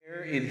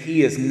and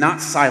he is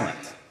not silent,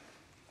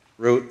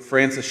 wrote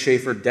Francis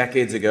Schaeffer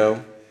decades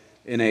ago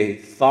in a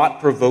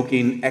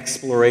thought-provoking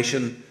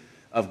exploration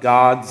of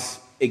God's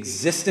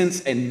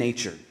existence and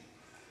nature.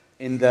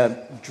 In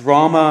the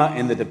drama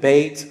and the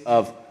debate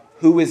of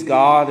who is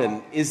God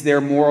and is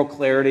there moral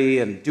clarity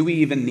and do we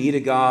even need a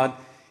God,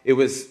 it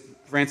was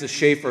Francis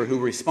Schaeffer who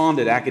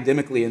responded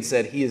academically and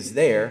said he is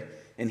there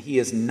and he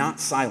is not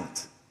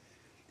silent.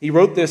 He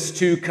wrote this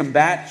to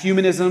combat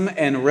humanism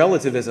and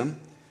relativism,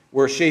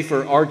 where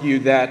Schaeffer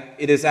argued that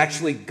it is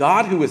actually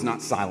God who is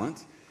not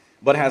silent,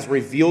 but has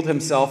revealed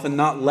himself and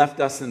not left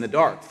us in the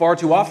dark. Far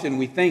too often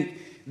we think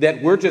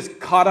that we're just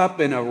caught up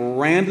in a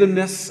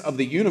randomness of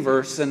the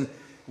universe and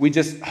we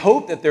just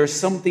hope that there's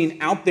something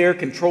out there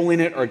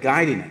controlling it or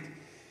guiding it.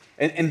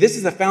 And this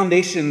is the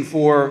foundation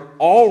for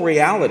all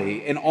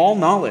reality and all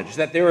knowledge,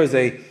 that there is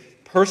a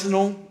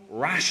personal,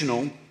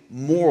 rational,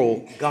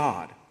 moral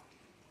God.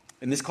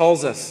 And this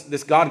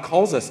God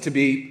calls us to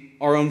be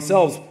our own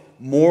selves,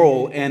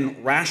 moral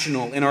and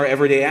rational in our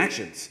everyday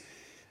actions.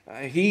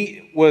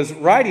 He was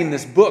writing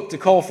this book to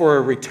call for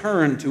a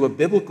return to a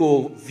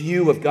biblical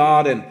view of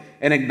God and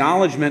an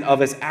acknowledgement of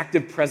his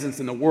active presence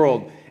in the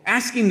world,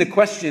 asking the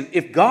question,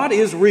 if God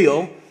is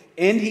real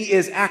and he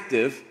is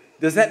active,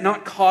 does that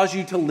not cause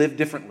you to live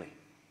differently?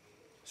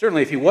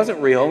 Certainly, if he wasn't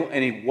real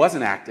and he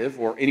wasn't active,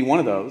 or any one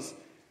of those,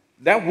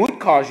 that would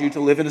cause you to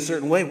live in a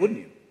certain way, wouldn't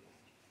you?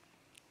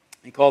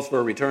 He calls for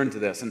a return to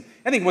this. And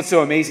I think what's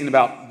so amazing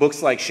about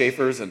books like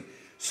Schaeffer's and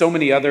so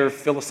many other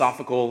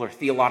philosophical or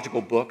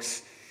theological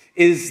books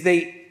is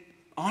they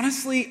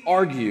honestly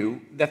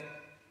argue that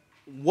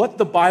what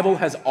the Bible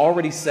has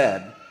already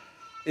said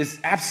is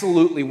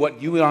absolutely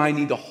what you and I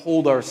need to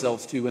hold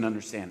ourselves to in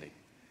understanding.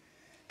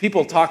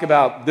 People talk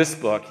about this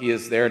book, He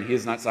is There and He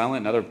is Not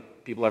Silent, and other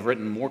people have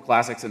written more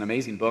classics and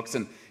amazing books,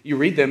 and you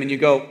read them and you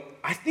go,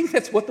 I think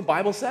that's what the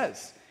Bible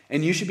says,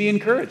 and you should be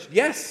encouraged.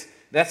 Yes,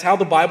 that's how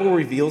the Bible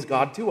reveals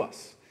God to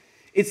us.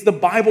 It's the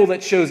Bible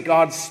that shows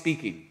God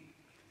speaking.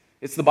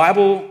 It's the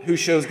Bible who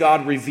shows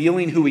God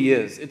revealing who he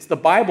is. It's the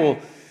Bible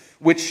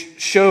which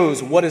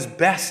shows what is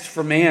best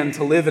for man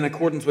to live in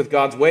accordance with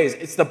God's ways.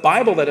 It's the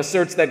Bible that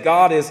asserts that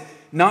God is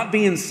not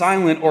being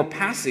silent or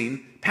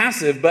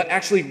passive, but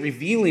actually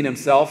revealing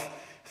himself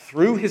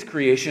through his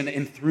creation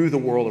and through the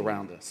world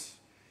around us,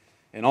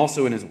 and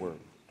also in his word.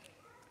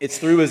 It's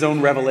through his own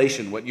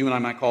revelation, what you and I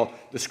might call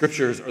the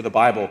scriptures or the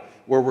Bible,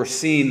 where we're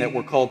seeing that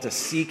we're called to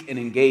seek and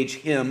engage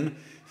him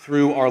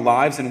through our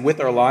lives and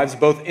with our lives,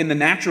 both in the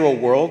natural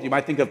world, you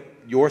might think of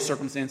your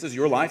circumstances,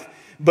 your life,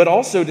 but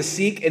also to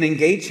seek and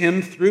engage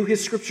him through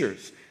his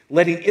scriptures,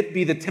 letting it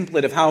be the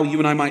template of how you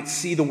and I might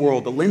see the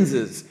world, the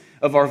lenses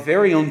of our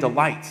very own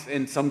delight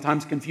and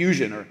sometimes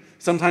confusion or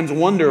sometimes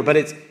wonder, but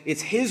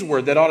it's his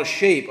word that ought to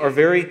shape our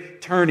very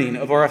turning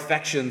of our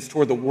affections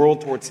toward the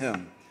world, towards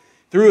him.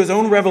 Through his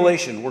own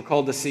revelation, we're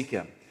called to seek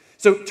him.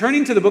 So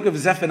turning to the book of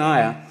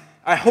Zephaniah,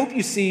 I hope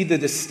you see the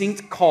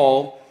distinct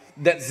call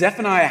that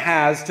Zephaniah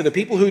has to the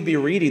people who would be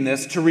reading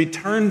this to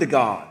return to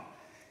God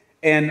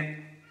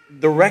and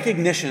the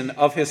recognition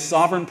of his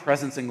sovereign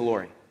presence and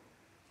glory.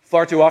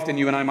 Far too often,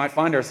 you and I might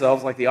find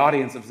ourselves like the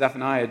audience of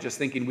Zephaniah, just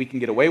thinking we can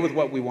get away with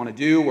what we want to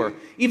do, or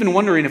even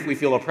wondering if we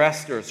feel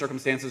oppressed or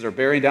circumstances are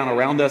bearing down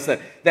around us,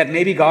 that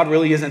maybe God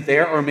really isn't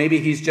there, or maybe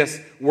he's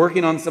just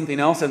working on something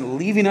else and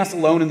leaving us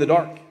alone in the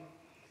dark.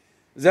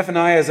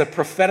 Zephaniah is a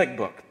prophetic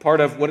book,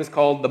 part of what is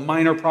called the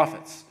minor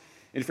prophets.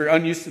 And if you're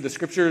unused to the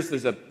scriptures,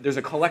 there's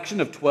a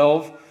collection of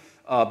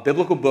 12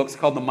 biblical books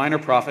called the minor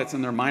prophets,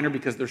 and they're minor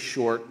because they're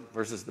short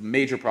versus the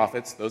major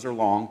prophets. Those are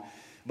long.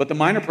 But the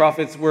minor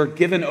prophets were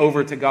given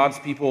over to God's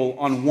people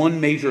on one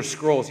major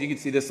scroll. So you can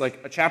see this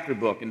like a chapter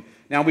book. And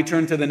now we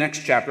turn to the next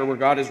chapter where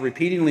God is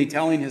repeatedly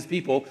telling his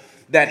people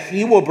that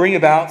he will bring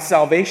about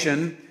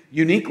salvation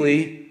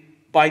uniquely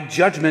by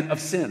judgment of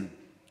sin.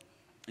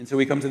 And so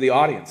we come to the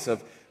audience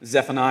of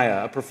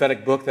Zephaniah, a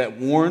prophetic book that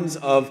warns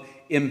of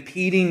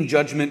impeding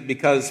judgment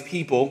because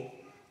people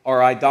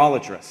are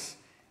idolatrous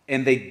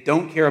and they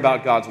don't care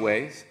about God's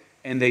ways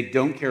and they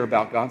don't care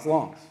about God's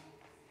laws.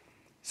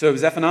 So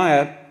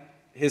Zephaniah,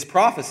 his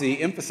prophecy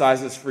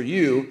emphasizes for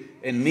you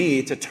and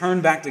me to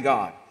turn back to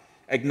God,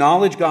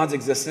 acknowledge God's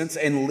existence,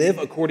 and live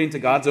according to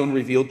God's own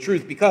revealed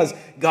truth, because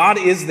God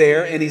is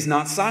there and he's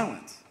not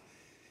silent.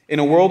 In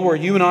a world where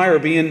you and I are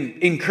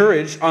being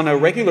encouraged on a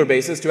regular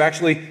basis to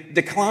actually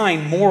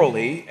decline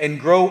morally and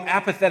grow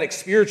apathetic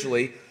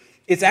spiritually,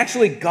 it's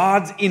actually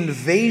God's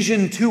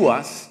invasion to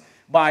us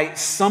by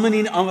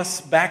summoning us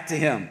back to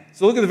him.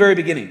 So look at the very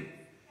beginning.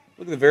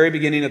 Look at the very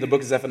beginning of the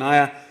book of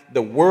Zephaniah,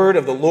 the word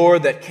of the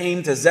Lord that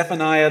came to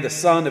Zephaniah, the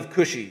son of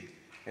Cushi.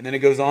 And then it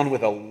goes on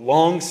with a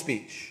long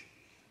speech.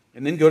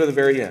 And then go to the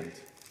very end,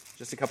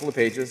 just a couple of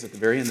pages at the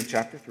very end of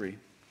chapter 3.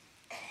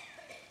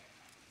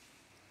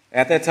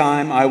 At that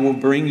time I will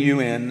bring you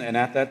in, and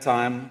at that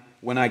time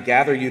when I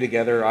gather you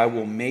together, I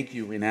will make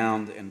you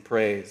renowned and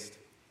praised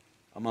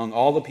among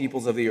all the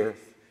peoples of the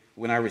earth,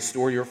 when I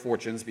restore your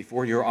fortunes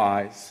before your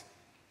eyes,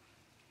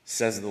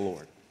 says the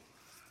Lord,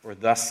 or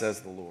thus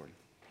says the Lord.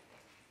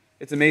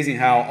 It's amazing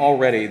how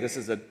already this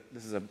is a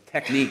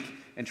technique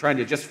and trying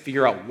to just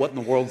figure out what in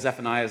the world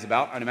Zephaniah is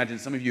about. I'd imagine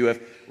some of you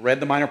have read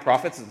the minor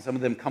prophets and some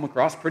of them come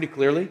across pretty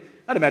clearly.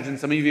 I'd imagine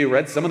some of you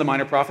read some of the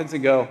minor prophets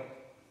and go,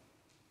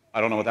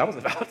 I don't know what that was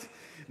about.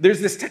 There's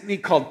this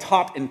technique called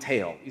top and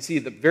tail. You see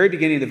at the very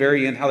beginning and the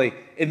very end how they,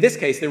 in this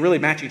case, they really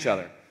match each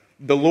other.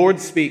 The Lord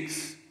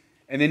speaks,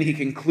 and then he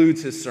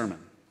concludes his sermon.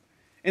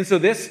 And so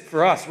this,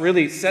 for us,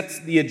 really sets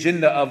the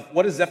agenda of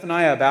what is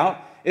Zephaniah about?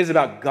 It is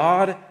about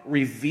God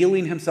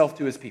revealing himself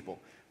to his people.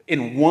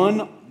 In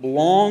one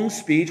long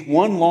speech,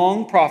 one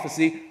long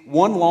prophecy,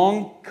 one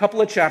long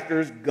couple of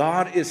chapters,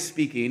 God is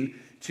speaking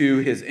to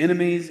his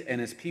enemies and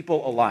his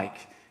people alike,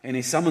 and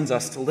he summons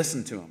us to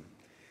listen to him.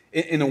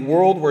 In a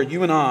world where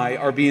you and I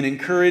are being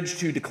encouraged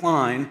to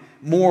decline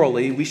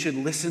morally, we should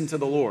listen to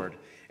the Lord.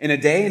 In a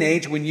day and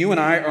age when you and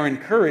I are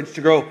encouraged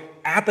to grow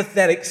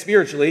apathetic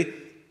spiritually,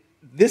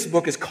 this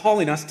book is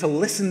calling us to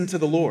listen to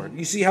the Lord.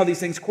 You see how these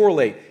things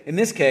correlate. In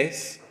this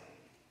case,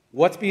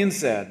 what's being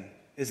said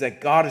is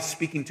that God is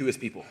speaking to his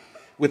people.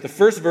 With the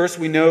first verse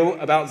we know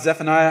about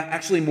Zephaniah,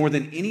 actually more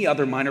than any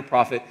other minor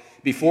prophet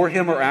before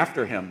him or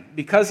after him,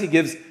 because he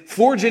gives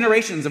 4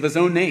 generations of his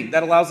own name.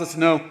 That allows us to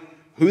know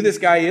who this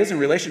guy is in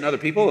relation to other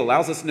people. It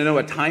allows us to know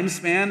a time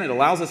span. It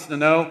allows us to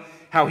know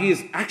how he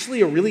is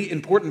actually a really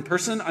important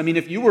person. I mean,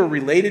 if you were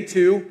related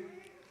to,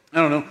 I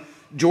don't know,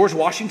 George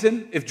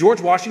Washington, if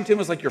George Washington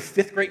was like your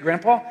 5th great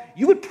grandpa,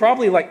 you would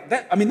probably like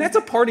that. I mean, that's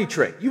a party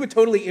trick. You would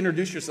totally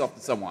introduce yourself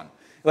to someone.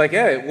 Like,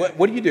 hey,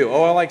 what do you do?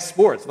 Oh, I like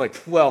sports. Like,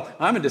 well,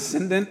 I'm a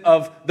descendant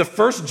of the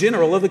first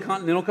general of the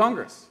Continental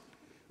Congress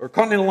or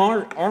Continental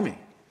Army.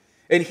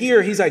 And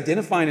here he's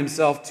identifying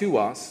himself to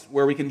us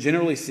where we can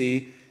generally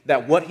see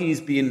that what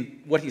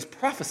he's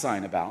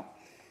prophesying about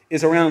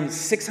is around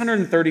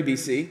 630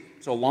 BC,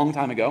 so a long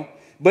time ago,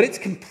 but its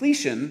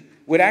completion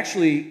would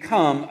actually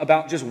come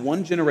about just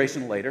one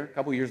generation later, a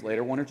couple years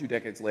later, 1 or 2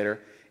 decades later,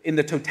 in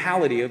the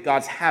totality of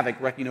God's havoc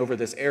wrecking over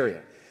this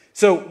area.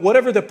 So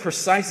whatever the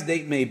precise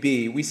date may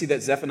be, we see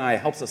that Zephaniah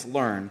helps us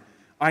learn,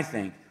 I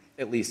think,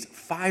 at least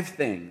 5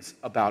 things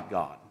about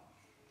God.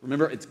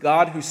 Remember, it's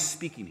God who's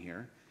speaking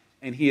here,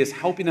 and he is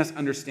helping us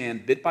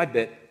understand bit by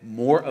bit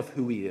more of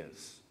who he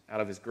is out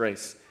of his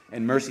grace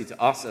and mercy to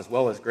us as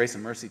well as grace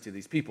and mercy to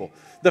these people.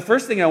 The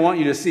first thing I want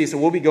you to see, so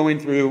we'll be going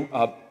through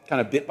kind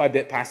of bit by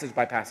bit, passage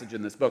by passage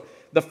in this book.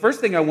 The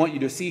first thing I want you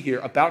to see here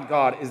about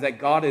God is that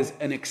God is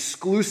an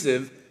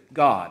exclusive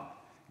God.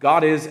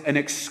 God is an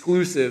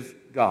exclusive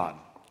God.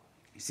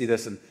 You see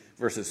this in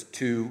verses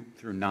 2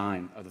 through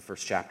 9 of the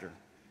first chapter,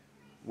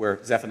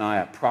 where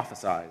Zephaniah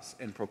prophesies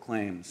and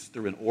proclaims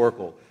through an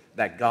oracle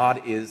that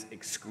God is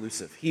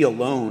exclusive. He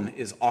alone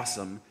is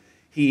awesome.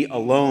 He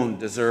alone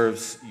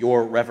deserves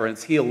your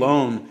reverence. He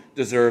alone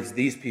deserves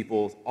these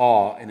people's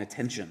awe and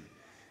attention.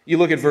 You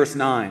look at verse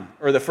 9,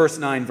 or the first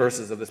 9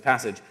 verses of this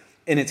passage,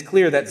 and it's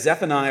clear that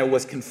Zephaniah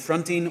was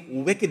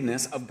confronting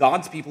wickedness of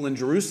God's people in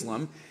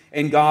Jerusalem,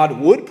 and God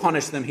would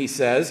punish them, he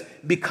says,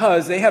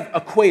 because they have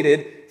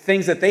equated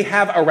things that they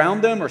have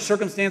around them, or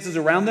circumstances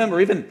around them, or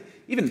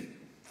even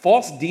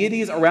false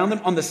deities around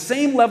them on the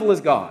same level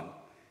as God.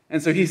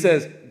 And so he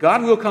says,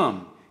 God will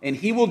come, and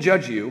he will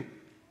judge you,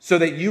 so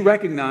that you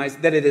recognize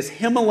that it is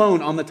him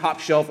alone on the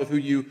top shelf of who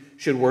you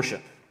should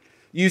worship.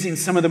 Using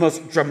some of the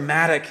most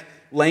dramatic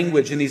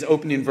language in these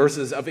opening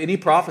verses of any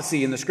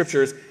prophecy in the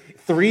scriptures,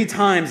 3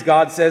 times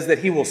God says that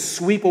he will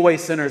sweep away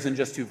sinners in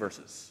just 2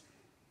 verses.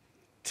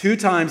 2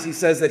 times he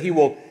says that he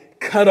will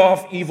cut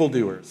off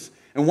evildoers.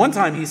 And 1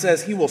 time he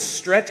says he will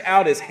stretch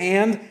out his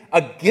hand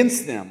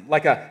against them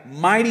like a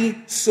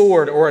mighty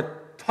sword or a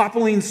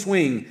toppling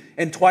swing.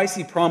 And twice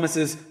he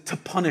promises to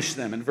punish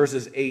them in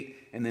verses 8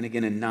 and then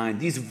again in 9.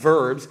 These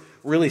verbs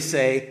really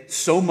say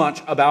so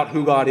much about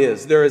who God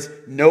is. There is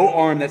no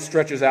arm that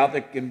stretches out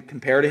that can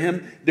compare to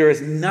him. There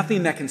is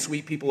nothing that can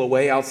sweep people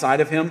away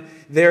outside of him.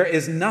 There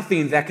is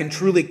nothing that can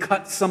truly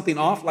cut something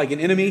off like an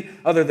enemy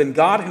other than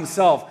God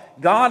himself.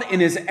 God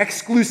in his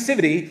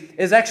exclusivity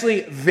is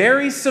actually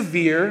very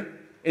severe,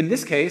 in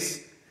this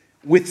case,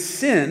 with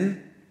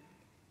sin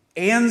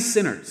and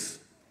sinners.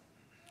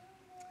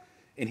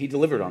 And he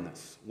delivered on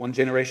this. 1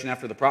 generation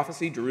after the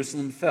prophecy,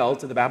 Jerusalem fell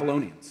to the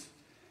Babylonians.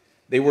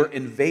 They were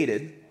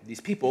invaded.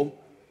 These people,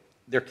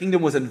 their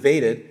kingdom was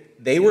invaded.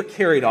 They were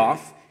carried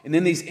off. And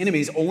then these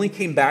enemies only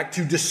came back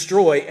to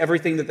destroy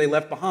everything that they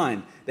left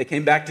behind. They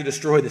came back to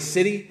destroy the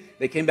city.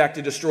 They came back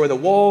to destroy the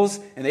walls.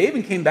 And they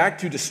even came back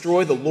to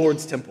destroy the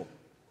Lord's temple.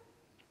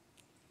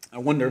 I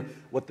wonder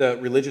what the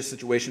religious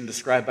situation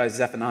described by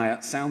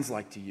Zephaniah sounds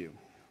like to you.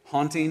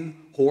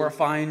 Haunting,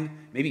 horrifying,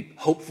 maybe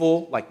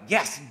hopeful. Like,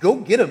 yes, go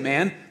get them,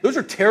 man. Those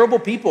are terrible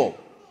people.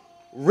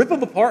 Rip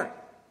them apart.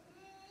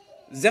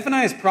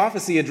 Zephaniah's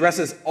prophecy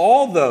addresses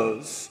all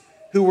those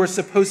who were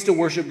supposed to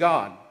worship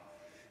God.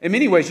 In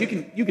many ways, you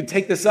can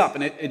take this up,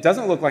 and it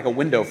doesn't look like a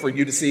window for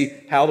you to see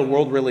how the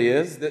world really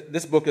is.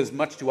 This book is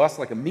much to us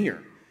like a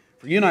mirror.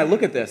 For you and I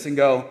look at this and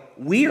go,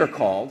 we are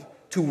called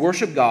to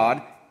worship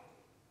God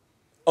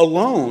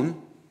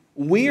alone.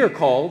 We are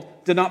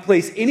called to not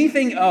place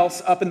anything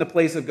else up in the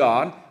place of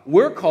God.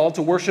 We're called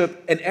to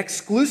worship an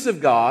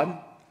exclusive God.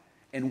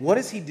 And what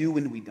does he do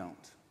when we don't?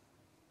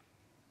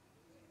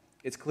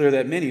 it's clear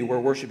that many were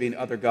worshiping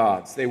other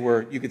gods. They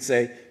were, you could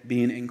say,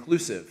 being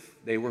inclusive.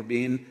 They were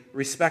being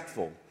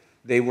respectful.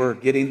 They were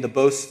getting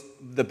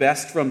the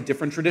best from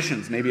different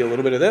traditions. Maybe a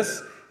little bit of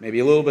this, maybe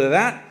a little bit of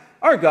that.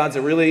 Our God's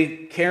a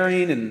really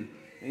caring and,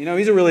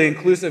 he's a really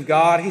inclusive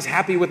God. He's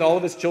happy with all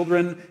of his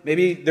children.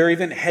 Maybe they're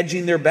even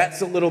hedging their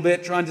bets a little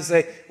bit, trying to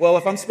say, well,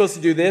 if I'm supposed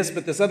to do this,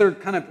 but this other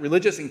kind of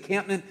religious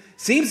encampment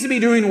seems to be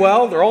doing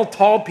well. They're all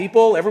tall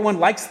people. Everyone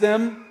likes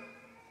them.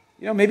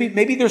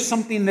 Maybe there's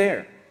something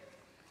there.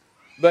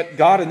 But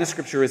God in this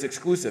scripture is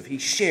exclusive. He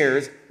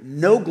shares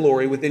no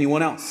glory with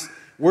anyone else.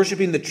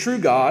 Worshiping the true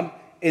God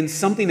in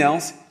something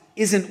else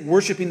isn't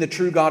worshiping the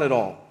true God at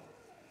all.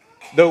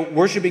 Though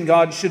worshiping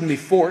God shouldn't be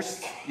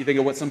forced, you think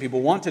of what some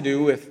people want to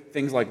do with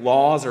things like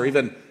laws or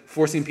even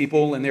forcing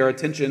people and their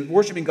attention.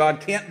 Worshiping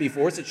God can't be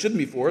forced. It shouldn't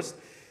be forced.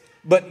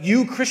 But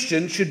you,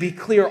 Christian, should be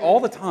clear all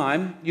the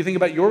time. You think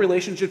about your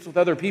relationships with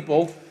other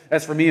people.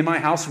 As for me and my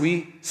house,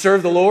 we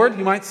serve the Lord,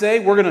 you might say.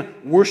 We're going to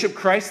worship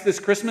Christ this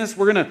Christmas.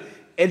 We're going to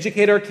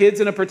educate our kids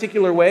in a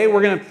particular way.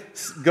 We're going to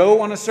go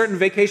on a certain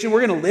vacation.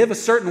 We're going to live a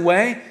certain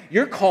way.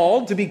 You're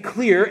called to be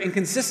clear and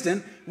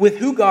consistent with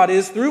who God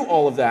is through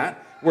all of that,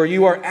 where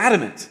you are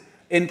adamant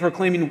in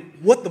proclaiming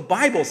what the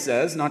Bible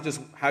says, not just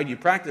how you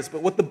practice,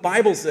 but what the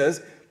Bible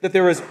says, that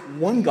there is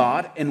one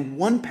God and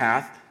one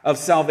path of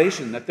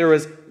salvation, that there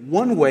is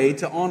one way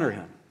to honor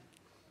him.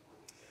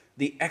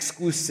 The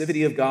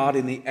exclusivity of God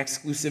and the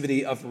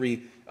exclusivity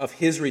of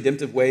his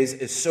redemptive ways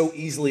is so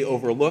easily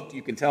overlooked.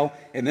 You can tell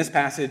in this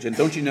passage, and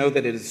don't you know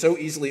that it is so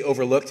easily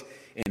overlooked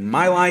in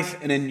my life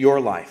and in your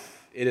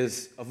life? It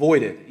is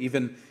avoided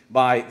even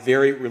by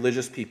very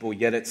religious people,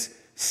 yet it's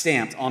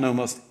stamped on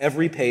almost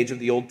every page of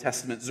the Old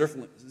Testament,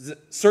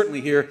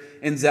 certainly here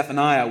in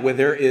Zephaniah, where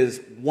there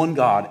is one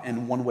God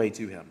and one way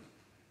to him.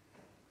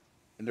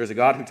 And there's a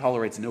God who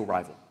tolerates no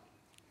rival.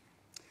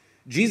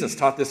 Jesus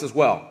taught this as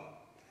well.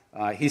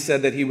 He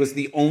said that he was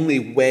the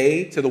only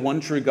way to the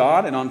one true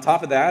God. And on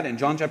top of that, in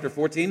John chapter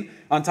 14,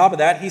 on top of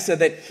that, he said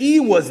that he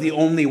was the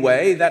only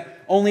way,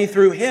 that only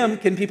through him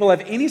can people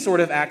have any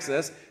sort of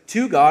access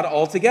to God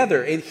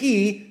altogether. And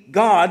he,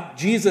 God,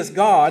 Jesus,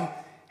 God,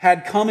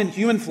 had come in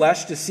human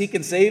flesh to seek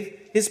and save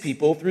his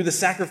people through the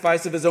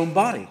sacrifice of his own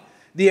body.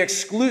 The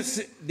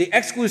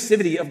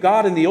exclusivity of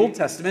God in the Old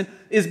Testament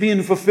is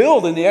being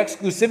fulfilled in the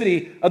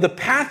exclusivity of the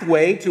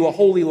pathway to a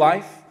holy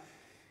life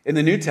in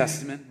the New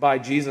Testament by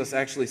Jesus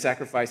actually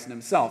sacrificing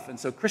himself. And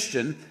so,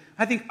 Christian,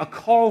 I think a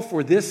call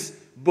for this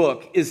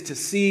book is to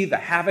see the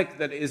havoc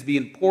that is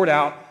being poured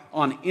out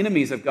on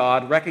enemies of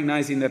God,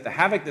 recognizing that the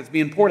havoc that's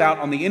being poured out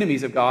on the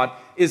enemies of God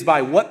is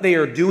by what they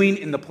are doing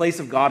in the place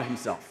of God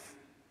himself.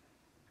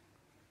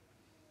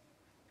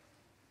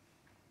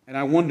 And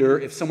I wonder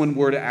if someone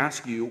were to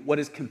ask you what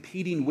is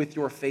competing with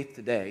your faith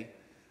today,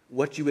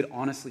 what you would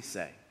honestly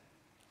say.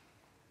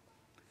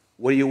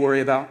 What do you worry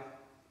about?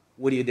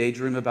 What do you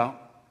daydream about?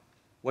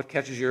 What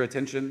catches your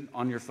attention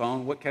on your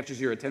phone? What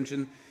catches your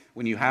attention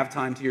when you have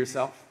time to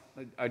yourself?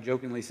 I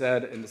jokingly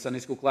said in the Sunday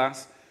school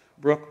class,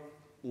 Brooke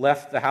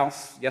left the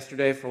house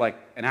yesterday for like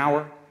an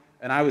hour,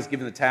 and I was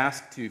given the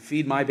task to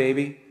feed my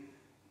baby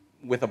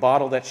with a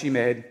bottle that she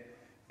made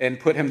and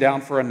put him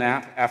down for a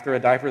nap after a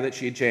diaper that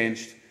she had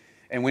changed.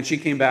 And when she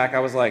came back, I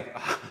was like,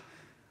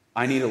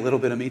 I need a little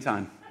bit of me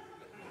time.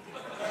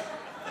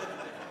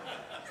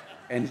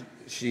 And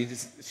she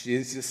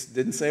just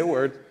didn't say a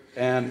word.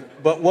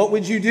 But what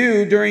would you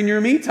do during your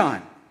me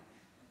time?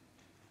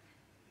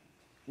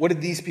 What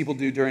did these people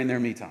do during their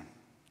me time?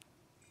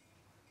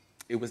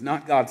 It was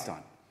not God's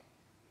time.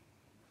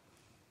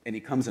 And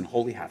he comes in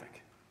holy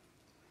havoc.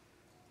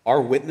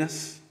 Our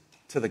witness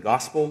to the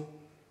gospel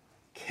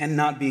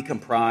cannot be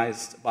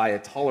comprised by a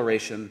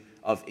toleration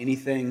of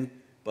anything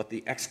but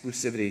the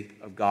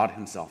exclusivity of God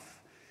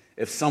himself.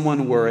 If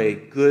someone were a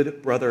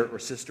good brother or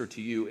sister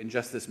to you in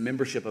just this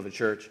membership of a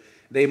church,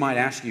 they might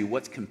ask you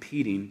what's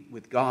competing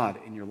with God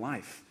in your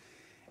life.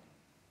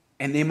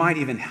 And they might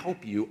even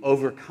help you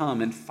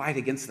overcome and fight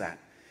against that.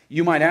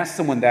 You might ask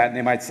someone that and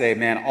they might say,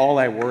 man, all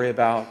I worry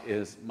about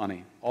is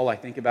money. All I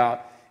think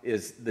about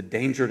is the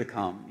danger to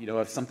come.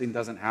 If something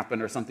doesn't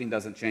happen or something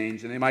doesn't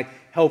change. And they might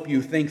help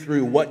you think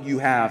through what you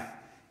have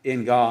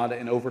in God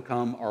and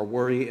overcome our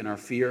worry and our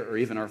fear or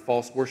even our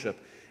false worship.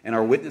 And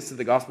our witness to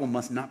the gospel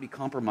must not be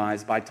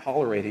compromised by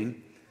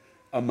tolerating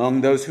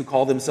among those who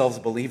call themselves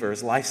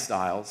believers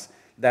lifestyles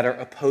that are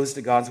opposed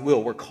to God's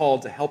will. We're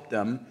called to help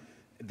them,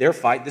 their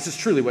fight. This is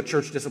truly what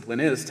church discipline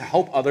is, to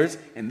help others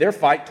in their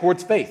fight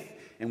towards faith.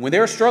 And when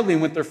they're struggling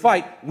with their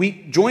fight,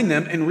 we join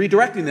them in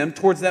redirecting them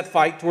towards that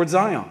fight towards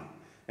Zion.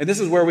 And this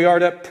is where we are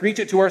to preach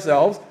it to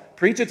ourselves,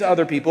 preach it to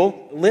other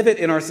people, live it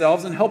in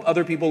ourselves, and help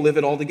other people live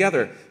it all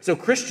together. So,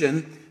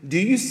 Christian, do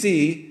you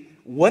see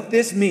what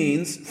this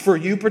means for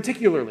you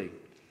particularly?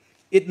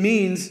 It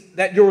means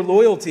that your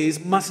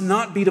loyalties must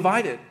not be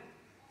divided.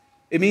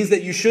 It means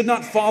that you should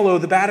not follow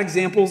the bad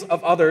examples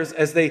of others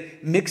as they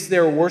mix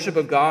their worship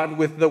of God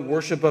with the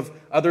worship of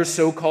other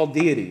so-called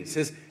deities.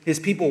 His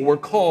people were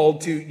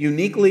called to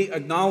uniquely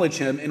acknowledge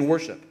him in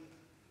worship.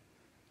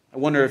 I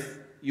wonder if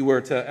you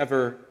were to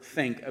ever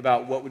think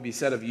about what would be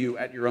said of you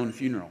at your own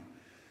funeral.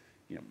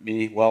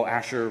 Me, well,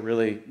 Asher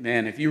really,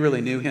 man, if you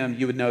really knew him,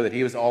 you would know that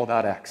he was all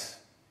about X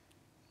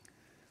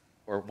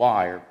or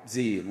Y or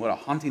Z, and what a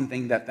haunting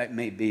thing that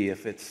may be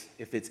if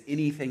it's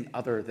anything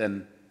other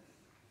than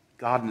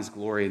God and his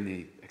glory and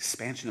the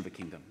expansion of a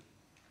kingdom.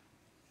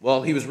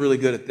 Well, he was really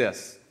good at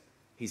this.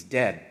 He's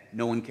dead.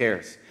 No one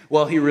cares.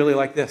 Well, he really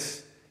liked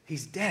this.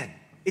 He's dead.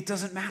 It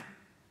doesn't matter.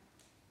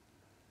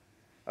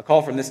 A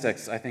call from this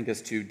text, I think,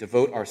 is to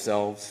devote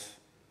ourselves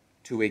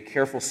to a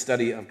careful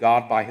study of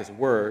God by his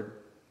word.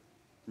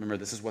 Remember,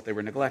 this is what they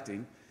were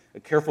neglecting. A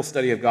careful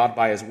study of God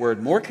by his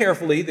word, more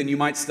carefully than you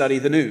might study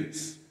the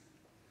news.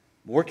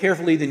 More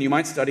carefully than you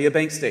might study a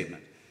bank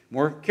statement.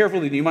 More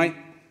carefully than you might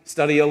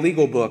study a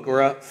legal book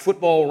or a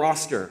football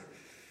roster.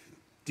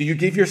 Do you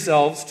give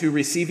yourselves to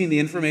receiving the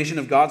information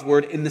of God's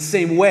word in the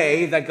same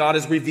way that God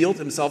has revealed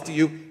himself to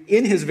you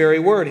in his very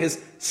word?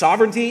 His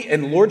sovereignty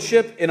and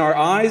lordship in our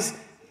eyes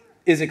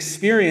is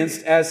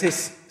experienced as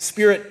his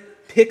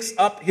Spirit picks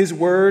up his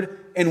word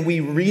and we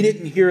read it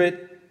and hear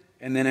it,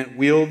 and then it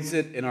wields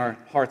it in our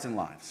hearts and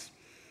lives.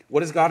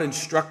 What has God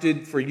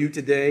instructed for you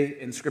today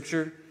in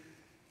Scripture?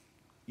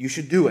 You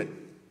should do it.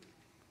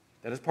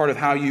 That is part of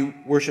how you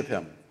worship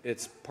him.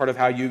 It's part of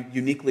how you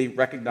uniquely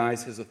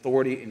recognize his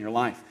authority in your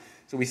life.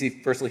 So we see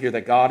firstly here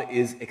that God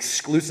is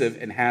exclusive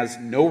and has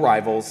no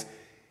rivals.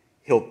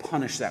 He'll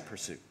punish that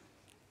pursuit.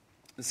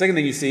 The second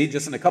thing you see,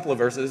 just in a couple of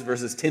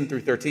verses 10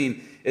 through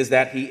 13, is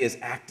that he is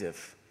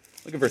active.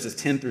 Look at verses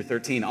 10 through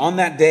 13. On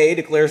that day,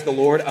 declares the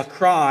Lord, a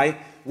cry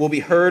will be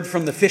heard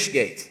from the fish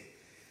gate,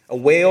 a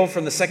wail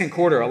from the second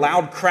quarter, a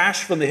loud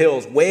crash from the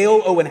hills.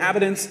 Wail, O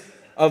inhabitants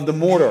of the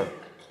mortar.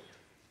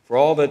 For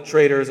all the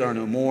traders are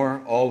no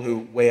more, all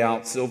who weigh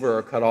out silver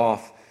are cut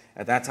off.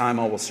 At that time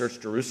I will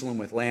search Jerusalem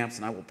with lamps,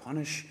 and I will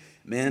punish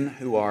men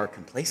who are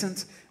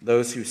complacent,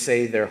 those who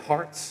say in their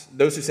hearts,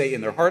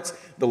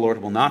 the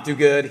Lord will not do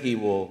good,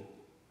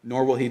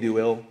 nor will he do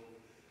ill.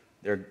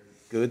 Their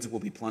goods will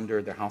be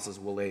plundered, their houses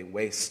will lay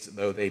waste.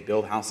 Though they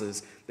build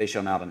houses, they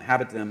shall not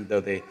inhabit them.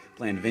 Though they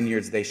plant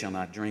vineyards, they shall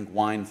not drink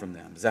wine from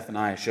them.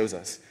 Zephaniah shows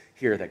us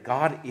here that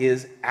God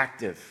is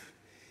active.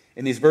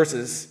 In these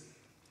verses,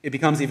 it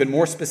becomes even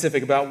more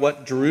specific about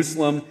what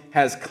Jerusalem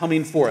has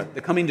coming for it.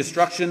 The coming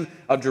destruction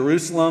of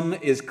Jerusalem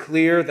is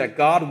clear that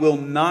God will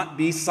not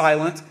be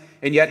silent,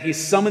 and yet he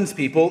summons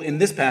people in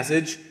this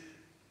passage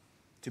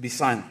to be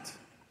silent.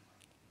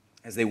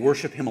 As they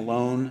worship him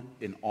alone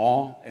in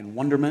awe and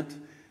wonderment,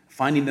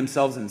 finding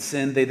themselves in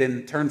sin, they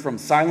then turn from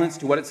silence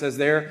to what it says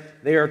there.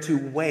 They are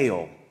to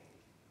wail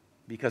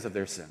because of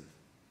their sin.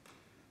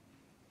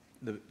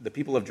 The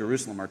people of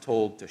Jerusalem are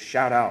told to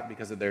shout out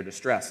because of their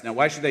distress. Now,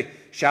 why should they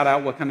shout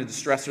out? What kind of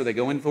distress are they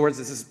going towards?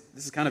 This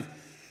is kind of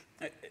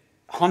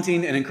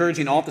haunting and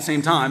encouraging all at the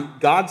same time.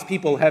 God's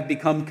people have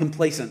become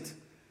complacent.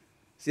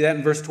 See that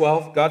in verse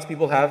 12? God's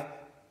people have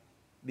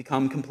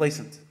become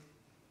complacent.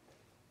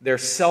 They're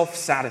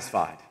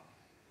self-satisfied.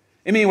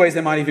 In many ways,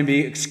 they might even be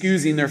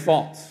excusing their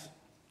faults.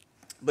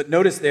 But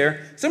notice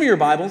there, some of your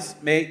Bibles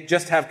may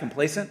just have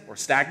complacent or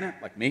stagnant,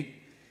 like me.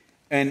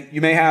 And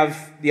you may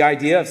have the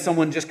idea of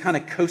someone just kind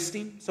of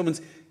coasting. Someone's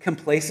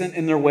complacent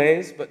in their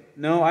ways. But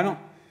no, I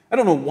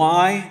don't know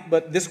why,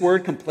 but this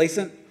word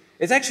complacent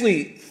is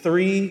actually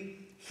 3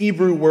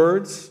 Hebrew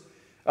words.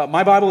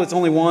 My Bible, it's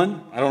only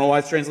one. I don't know why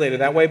it's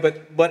translated that way,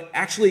 but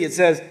actually it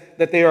says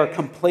that they are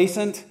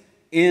complacent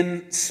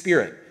in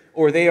spirit,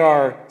 or they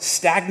are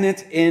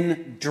stagnant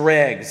in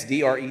dregs,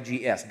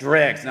 D-R-E-G-S,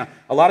 dregs. Now,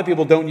 a lot of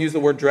people don't use the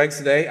word dregs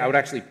today. I would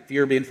actually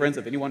fear being friends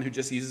with anyone who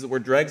just uses the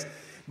word dregs.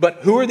 But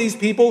who are these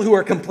people who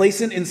are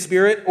complacent in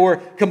spirit or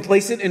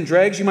complacent in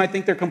dregs? You might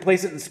think they're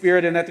complacent in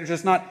spirit and that they're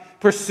just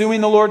not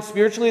pursuing the Lord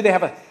spiritually. They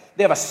have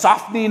a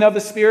softening of the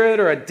spirit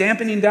or a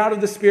dampening down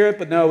of the spirit.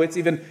 But no, it's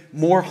even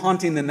more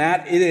haunting than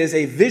that. It is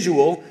a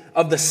visual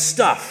of the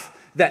stuff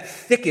that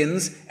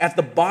thickens at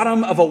the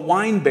bottom of a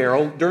wine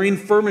barrel during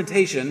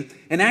fermentation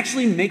and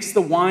actually makes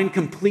the wine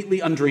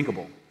completely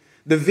undrinkable.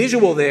 The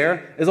visual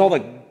there is all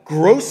the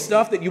gross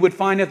stuff that you would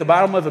find at the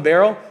bottom of a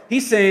barrel.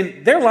 He's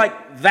saying they're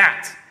like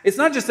that. It's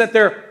not just that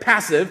they're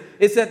passive,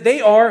 it's that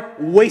they are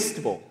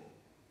wasteful.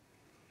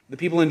 The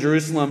people in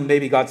Jerusalem may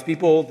be God's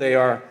people,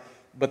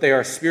 but they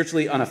are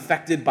spiritually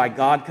unaffected by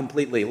God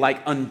completely, like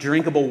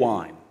undrinkable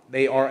wine.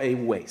 They are a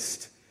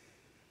waste.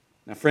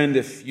 Now, friend,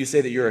 if you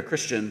say that you're a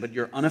Christian, but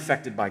you're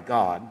unaffected by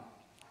God,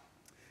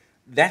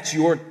 that's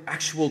your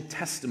actual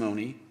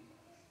testimony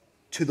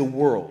to the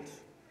world.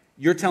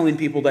 You're telling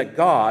people that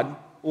God,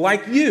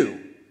 like you,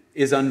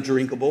 is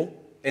undrinkable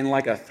and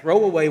like a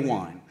throwaway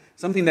wine.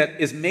 Something that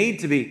is made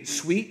to be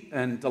sweet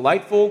and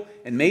delightful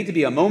and made to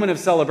be a moment of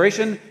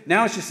celebration.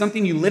 Now it's just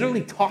something you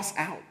literally toss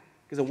out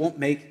because it won't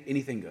make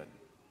anything good.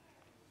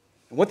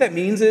 And what that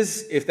means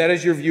is, if that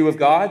is your view of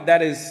God,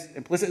 that is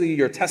implicitly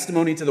your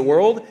testimony to the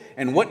world.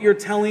 And what you're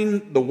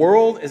telling the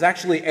world is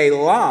actually a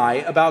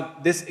lie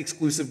about this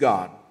exclusive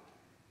God.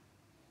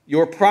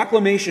 Your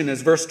proclamation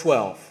is verse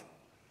 12.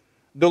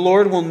 The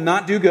Lord will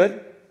not do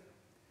good,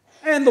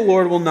 and the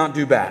Lord will not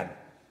do bad.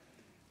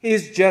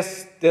 He's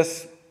just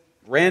this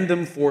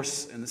random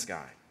force in the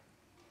sky.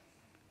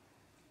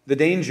 The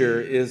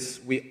danger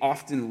is we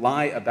often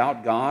lie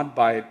about God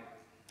by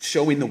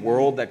showing the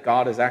world that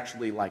God is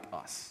actually like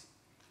us.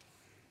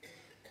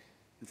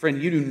 And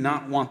friend, you do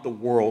not want the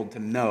world to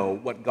know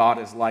what God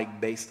is like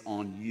based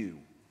on you.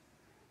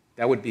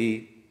 That would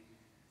be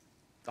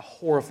a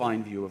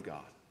horrifying view of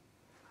God.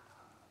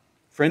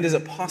 Friend, is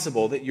it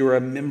possible that you're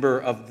a member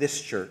of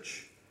this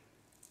church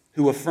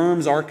who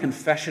affirms our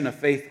confession of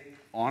faith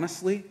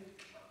honestly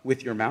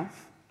with your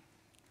mouth,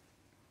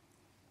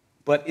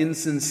 but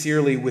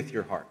insincerely with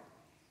your heart?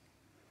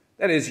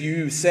 That is,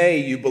 you say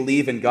you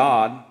believe in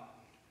God,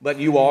 but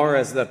you are,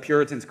 as the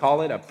Puritans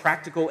call it, a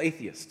practical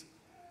atheist.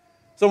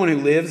 Someone who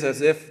lives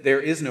as if there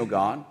is no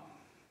God.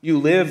 You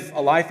live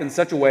a life in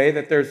such a way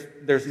that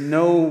there's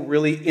no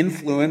really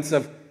influence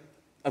of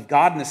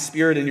God and the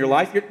Spirit in your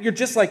life. You're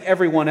just like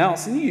everyone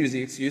else. And you use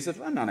the excuse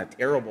of, I'm not a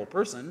terrible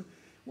person.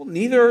 Well,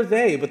 neither are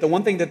they. But the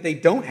one thing that they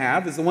don't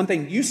have is the one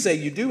thing you say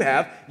you do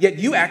have, yet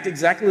you act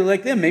exactly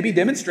like them, maybe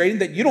demonstrating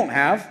that you don't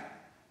have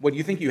what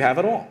you think you have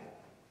at all.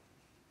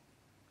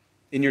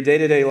 In your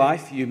day-to-day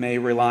life, you may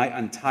rely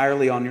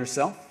entirely on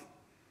yourself.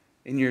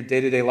 In your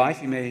day-to-day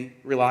life, you may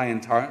rely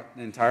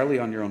entirely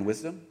on your own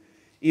wisdom.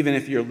 Even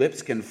if your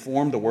lips can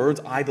form the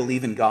words, I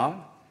believe in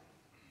God,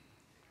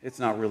 it's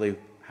not really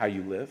how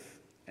you live.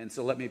 And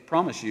so let me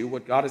promise you,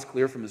 what God is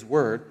clear from His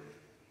Word,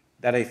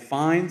 that a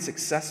fine,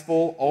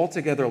 successful,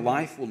 altogether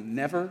life will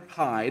never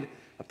hide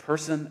a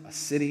person, a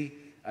city,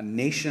 a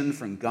nation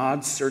from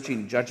God's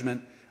searching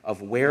judgment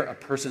of where a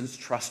person's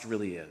trust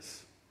really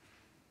is.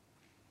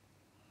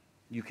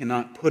 You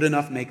cannot put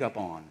enough makeup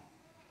on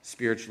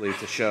spiritually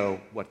to show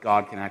what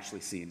God can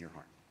actually see in your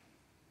heart.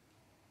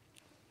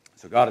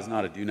 So God is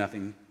not a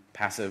do-nothing,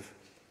 passive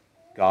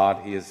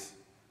God. He is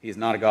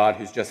not a God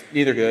who's just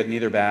neither good,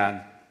 neither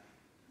bad,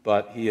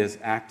 but He is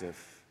active.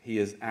 He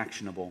is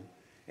actionable.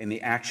 And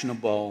the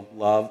actionable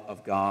love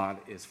of God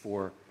is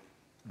for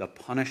the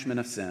punishment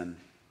of sin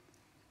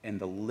and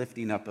the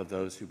lifting up of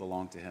those who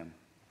belong to Him.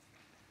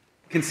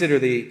 Consider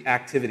the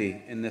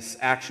activity in this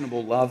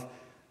actionable love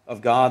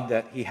of God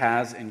that He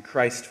has in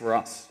Christ for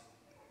us.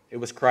 It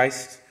was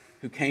Christ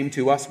who came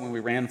to us when we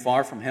ran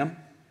far from Him.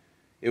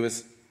 It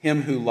was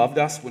Him who loved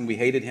us when we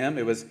hated Him.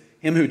 It was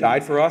Him who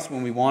died for us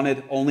when we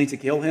wanted only to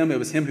kill Him. It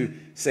was Him who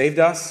saved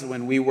us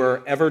when we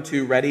were ever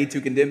too ready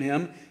to condemn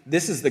Him.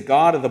 This is the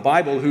God of the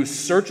Bible who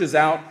searches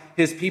out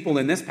His people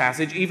in this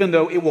passage, even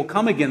though it will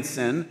come against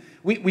sin.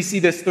 We see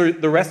this through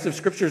the rest of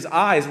Scripture's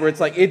eyes, where it's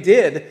like it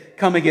did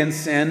come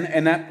against sin,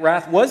 and that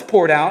wrath was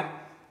poured out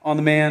on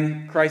the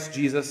man, Christ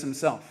Jesus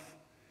Himself.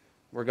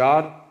 Where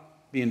God,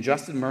 being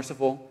just and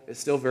merciful, is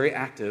still very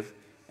active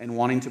and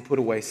wanting to put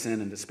away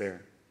sin and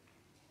despair.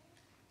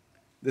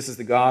 This is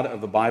the God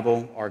of the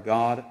Bible, our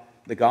God,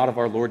 the God of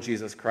our Lord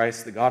Jesus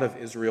Christ, the God of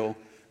Israel,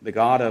 the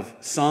God of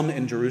some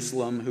in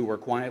Jerusalem who were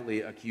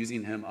quietly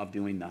accusing Him of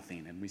doing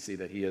nothing. And we see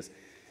that He is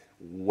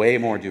way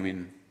more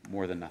doing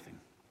more than nothing.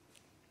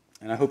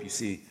 And I hope you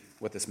see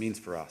what this means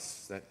for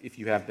us, that if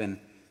you have been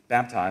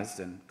baptized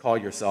and call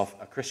yourself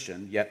a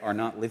Christian, yet are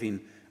not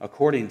living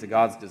according to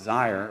God's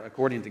desire,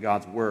 according to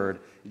God's word,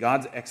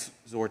 God's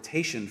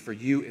exhortation for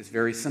you is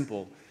very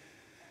simple.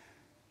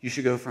 You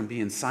should go from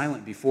being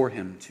silent before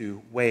Him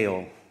to wail,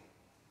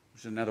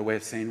 which is another way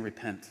of saying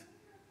repent,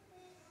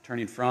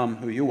 turning from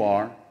who you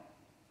are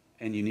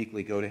and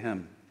uniquely go to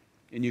Him.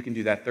 And you can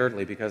do that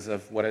thirdly because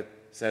of what it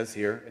says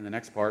here in the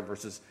next part,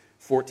 verses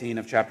 14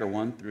 of chapter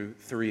 1 through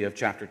 3 of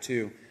chapter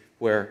 2,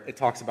 where it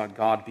talks about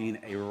God being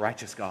a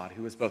righteous God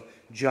who is both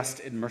just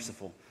and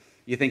merciful.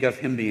 You think of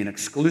Him being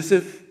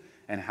exclusive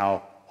and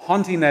how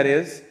haunting that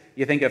is.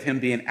 You think of Him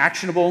being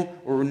actionable,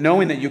 or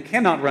knowing that you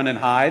cannot run and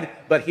hide,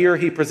 but here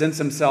He presents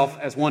Himself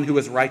as one who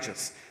is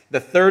righteous. The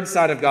third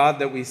side of God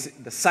that we see,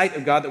 the sight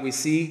of God that we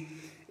see,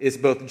 is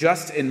both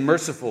just and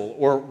merciful,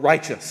 or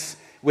righteous.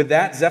 With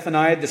that,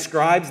 Zephaniah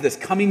describes this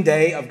coming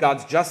day of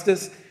God's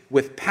justice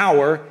with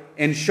power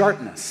and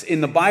sharpness. In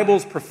the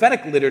Bible's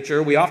prophetic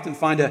literature, we often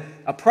find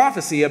a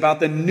prophecy about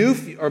the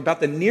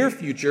near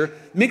future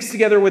mixed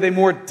together with a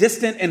more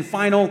distant and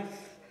final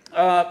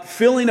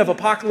filling of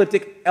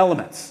apocalyptic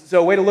elements.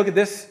 So a way to look at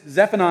this,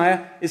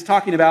 Zephaniah is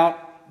talking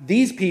about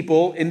these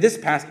people in this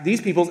past, these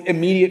people's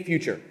immediate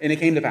future, and it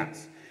came to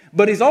pass.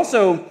 But he's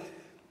also,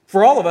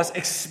 for all of us,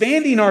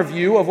 expanding our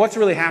view of what's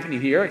really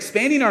happening here,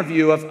 expanding our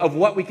view of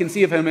what we can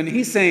see of Him, and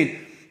he's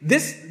saying,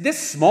 this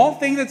small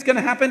thing that's going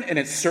to happen, and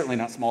it's certainly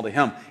not small to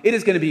Him, it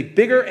is going to be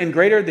bigger and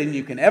greater than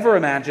you can ever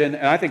imagine.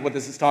 And I think what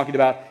this is talking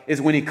about is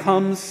when He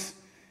comes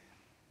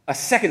a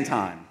second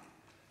time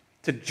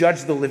to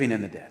judge the living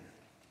and the dead,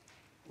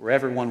 where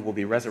everyone will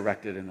be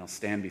resurrected and they'll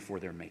stand before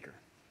their Maker.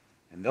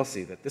 And they'll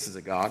see that this is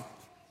a God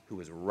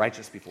who is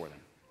righteous before them.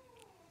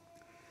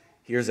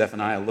 Here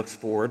Zephaniah looks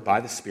forward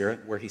by the Spirit,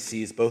 where he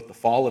sees both the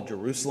fall of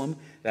Jerusalem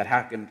that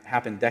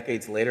happened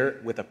decades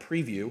later with a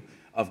preview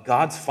of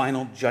God's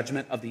final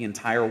judgment of the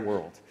entire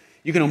world.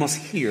 You can almost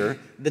hear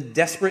the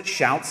desperate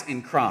shouts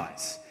and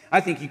cries.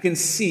 I think you can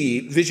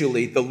see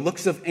visually the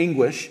looks of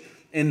anguish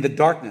in the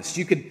darkness.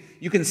 You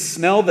You can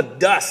smell the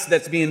dust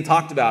that's being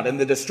talked about and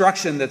the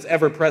destruction that's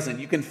ever present.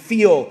 You can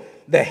feel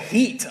the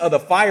heat of the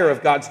fire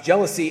of God's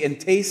jealousy and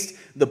taste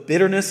the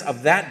bitterness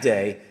of that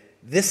day.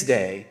 This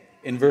day,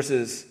 in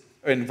verse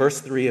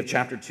 3 of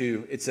chapter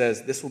 2, it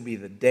says, this will be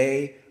the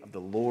day of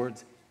the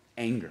Lord's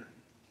anger.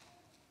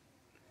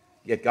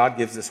 Yet God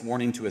gives this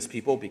warning to his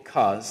people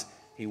because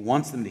he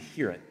wants them to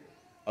hear it,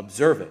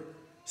 observe it,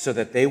 so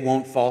that they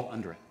won't fall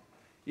under it.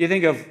 You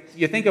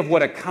think of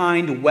what a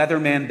kind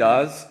weatherman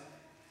does.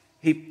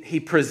 He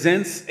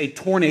presents a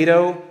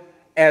tornado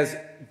as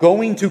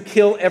going to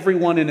kill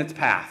everyone in its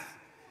path.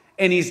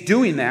 And he's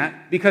doing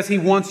that because he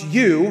wants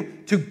you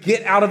to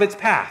get out of its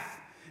path.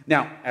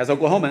 Now, as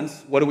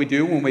Oklahomans, what do we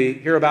do when we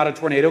hear about a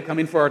tornado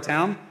coming for our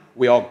town?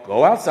 We all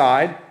go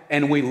outside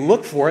and we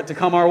look for it to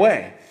come our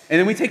way. And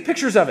then we take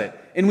pictures of it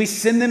and we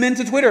send them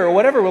into Twitter or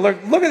whatever. We're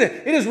like, look at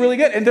it. It is really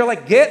good. And they're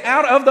like, get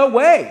out of the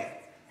way.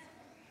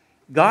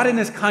 God in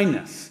his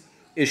kindness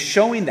is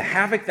showing the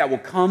havoc that will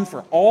come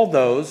for all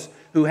those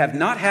who have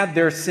not had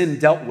their sin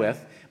dealt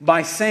with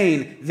by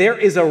saying, there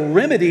is a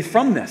remedy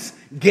from this.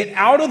 Get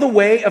out of the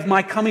way of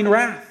my coming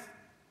wrath.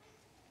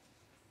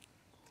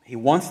 He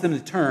wants them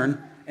to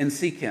turn and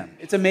seek him.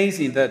 It's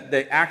amazing that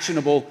the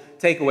actionable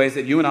takeaways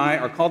that you and I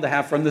are called to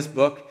have from this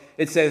book.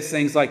 It says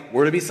things like,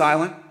 we're to be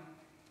silent,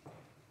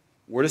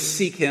 we're to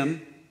seek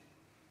him,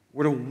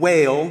 we're to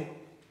wail,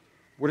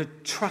 we're to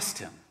trust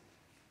him.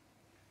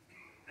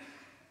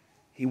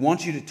 He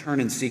wants you to turn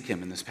and seek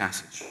him in this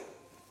passage.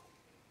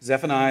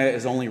 Zephaniah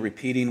is only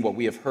repeating what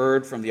we have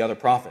heard from the other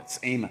prophets,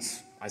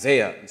 Amos,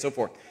 Isaiah, and so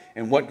forth,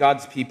 and what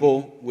God's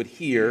people would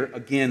hear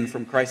again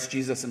from Christ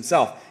Jesus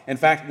himself. In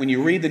fact, when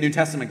you read the New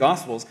Testament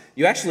Gospels,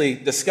 you actually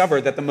discover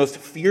that the most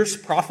fierce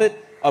prophet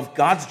of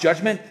God's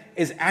judgment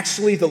is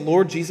actually the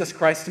Lord Jesus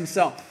Christ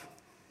himself.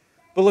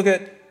 But look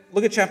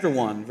at chapter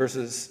 1,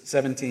 verses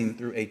 17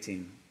 through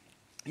 18.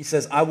 He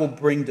says, I will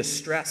bring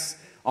distress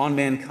on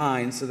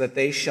mankind so that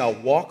they shall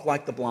walk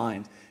like the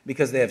blind,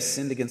 because they have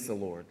sinned against the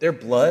Lord. Their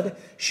blood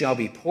shall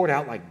be poured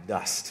out like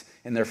dust,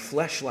 and their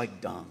flesh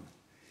like dung.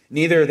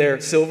 Neither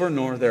their silver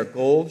nor their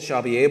gold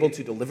shall be able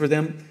to deliver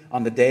them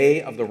on the day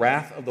of the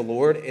wrath of the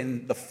Lord.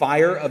 In the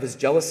fire of his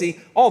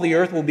jealousy, all the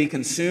earth will be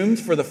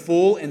consumed, for the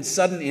full and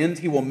sudden end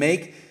he will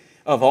make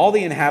of all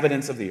the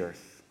inhabitants of the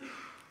earth. I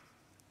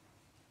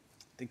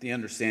think the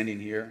understanding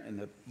here and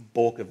the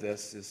bulk of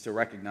this is to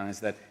recognize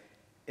that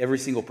every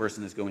single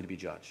person is going to be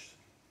judged.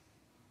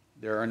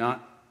 There are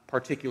not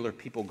particular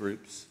people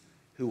groups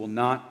who will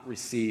not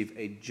receive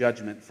a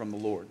judgment from the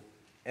Lord.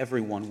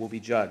 Everyone will be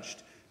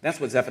judged. That's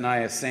what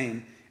Zephaniah is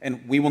saying.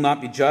 And we will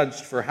not be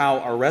judged for how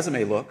our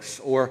resume looks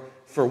or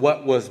for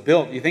what was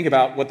built. You think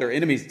about what their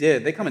enemies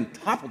did. They come and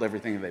toppled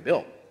everything that they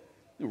built.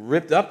 They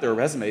ripped up their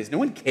resumes. No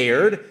one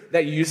cared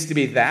that you used to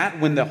be that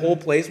when the whole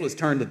place was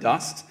turned to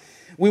dust.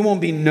 We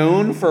won't be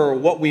known for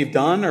what we've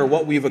done or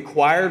what we've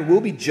acquired.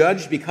 We'll be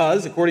judged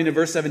because, according to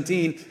verse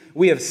 17,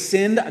 we have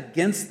sinned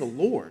against the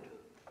Lord.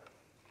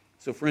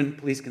 So, friend,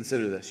 please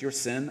consider this. Your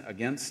sin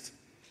against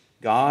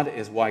God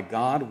is why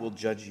God will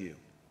judge you.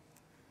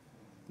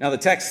 Now, the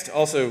text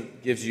also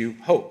gives you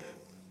hope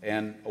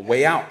and a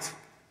way out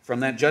from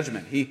that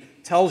judgment. He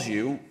tells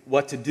you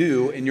what to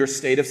do in your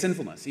state of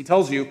sinfulness. He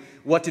tells you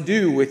what to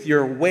do with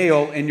your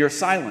wail and your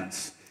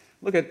silence.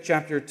 Look at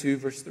chapter 2,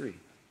 verse 3.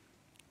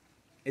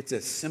 It's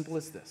as simple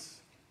as this.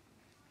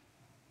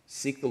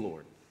 Seek the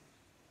Lord,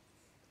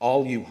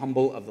 all you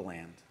humble of the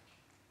land,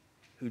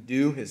 who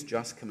do his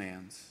just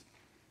commands.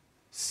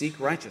 Seek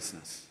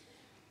righteousness.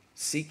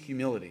 Seek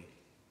humility.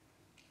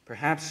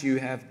 Perhaps you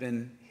have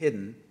been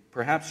hidden.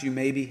 Perhaps you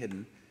may be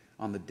hidden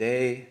on the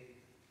day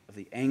of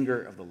the anger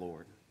of the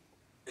Lord.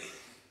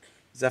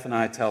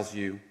 Zephaniah tells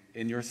you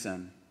in your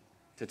sin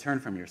to turn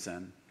from your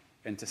sin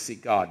and to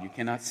seek God. You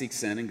cannot seek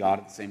sin and God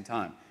at the same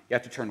time. You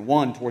have to turn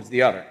one towards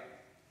the other.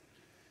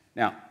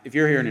 Now, if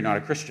you're here and you're not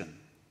a Christian,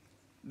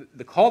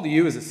 the call to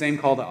you is the same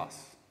call to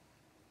us.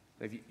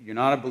 If you're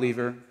not a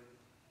believer,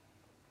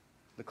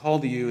 the call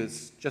to you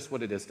is just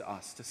what it is to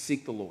us, to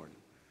seek the Lord,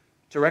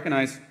 to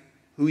recognize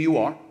who you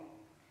are,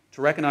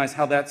 to recognize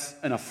how that's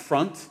an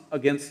affront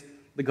against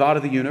the God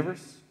of the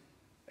universe,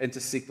 and to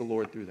seek the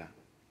Lord through that.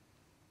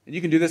 And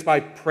you can do this by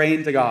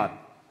praying to God,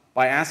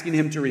 by asking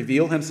him to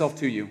reveal himself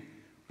to you,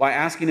 by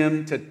asking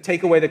him to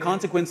take away the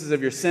consequences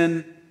of your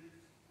sin,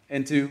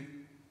 and to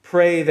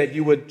pray that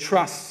you would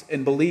trust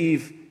and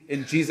believe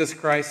in Jesus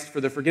Christ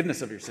for the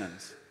forgiveness of your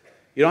sins.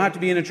 You don't have to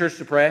be in a church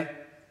to pray.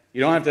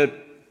 You don't have to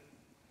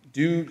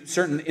do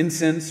certain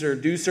incense or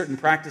do certain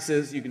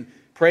practices. You can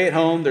pray at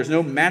home. There's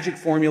no magic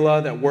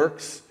formula that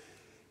works.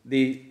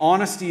 The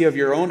honesty of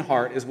your own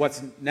heart is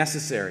what's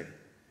necessary.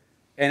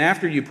 And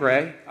after you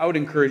pray, I would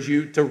encourage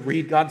you to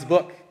read God's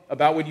book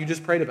about what you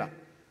just prayed about,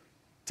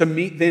 to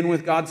meet then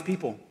with God's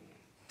people,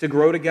 to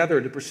grow together,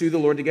 to pursue the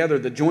Lord together,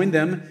 to join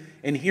them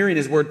in hearing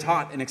his word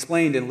taught and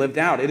explained and lived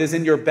out. It is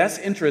in your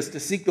best interest to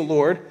seek the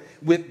Lord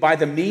by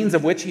the means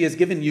of which he has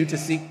given you to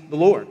seek the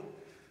Lord.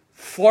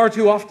 Far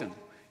too often,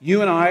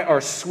 you and I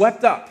are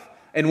swept up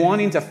in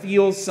wanting to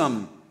feel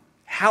some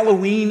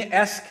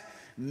Halloween-esque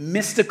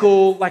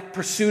mystical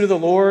pursuit of the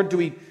Lord? Do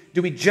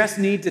we just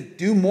need to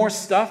do more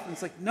stuff? And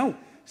it's like, no.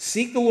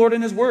 Seek the Lord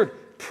in his word.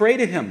 Pray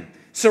to him.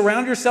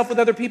 Surround yourself with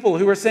other people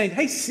who are saying,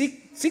 hey,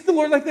 seek the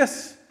Lord like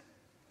this.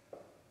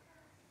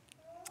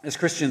 As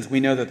Christians,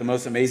 we know that the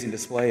most amazing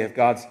display of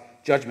God's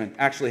judgment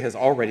actually has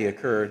already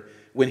occurred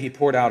when he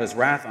poured out his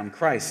wrath on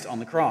Christ on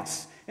the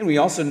cross. And we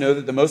also know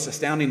that the most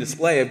astounding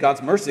display of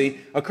God's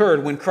mercy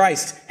occurred when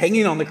Christ,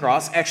 hanging on the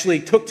cross,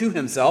 actually took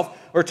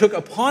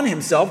upon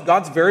himself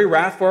God's very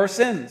wrath for our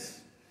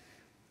sins.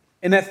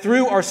 And that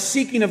through our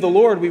seeking of the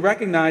Lord, we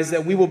recognize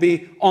that we will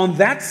be on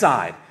that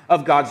side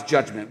of God's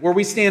judgment, where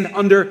we stand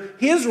under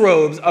his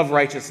robes of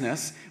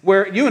righteousness,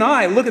 where you and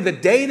I look at the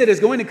day that is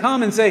going to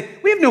come and say,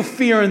 we have no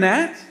fear in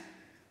that,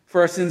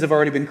 for our sins have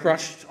already been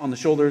crushed on the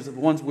shoulders of the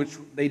ones which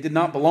they did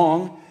not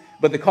belong.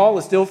 But the call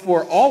is still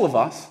for all of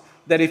us,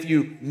 that if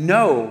you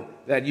know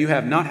that you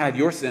have not had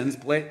your sins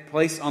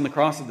placed on the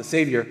cross of the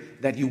Savior,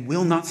 that you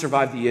will not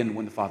survive the end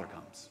when the Father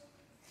comes.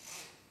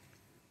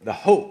 The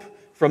hope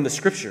from the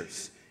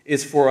Scriptures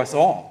is for us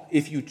all,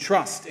 if you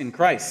trust in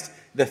Christ.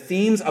 The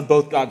themes of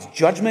both God's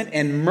judgment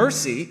and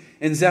mercy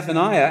in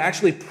Zephaniah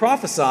actually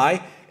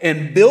prophesy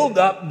and build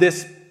up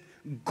this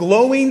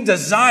glowing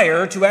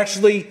desire to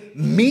actually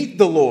meet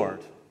the Lord,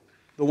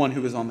 the one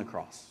who is on the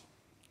cross.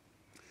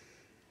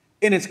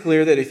 And it's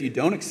clear that if you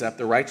don't accept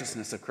the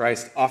righteousness of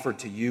Christ offered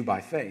to you by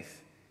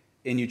faith,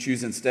 and you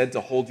choose instead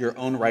to hold your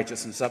own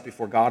righteousness up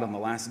before God on the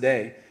last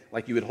day,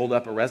 like you would hold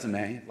up a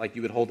resume, like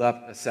you would hold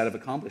up a set of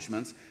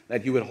accomplishments,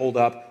 that you would hold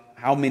up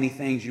how many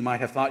things you might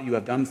have thought you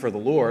have done for the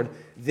Lord,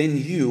 then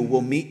you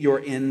will meet your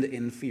end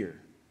in fear.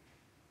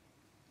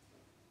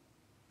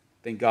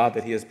 Thank God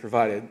that he has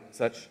provided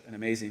such an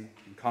amazing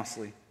and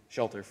costly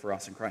shelter for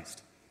us in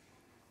Christ.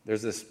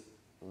 There's this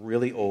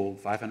really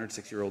old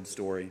 506-year-old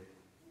story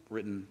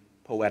written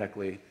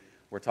poetically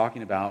we're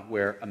talking about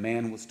where a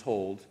man was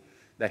told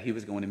that he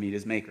was going to meet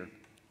his maker.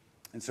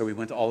 And so he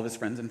went to all of his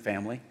friends and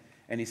family,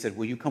 and he said,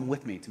 will you come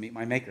with me to meet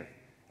my maker?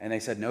 And they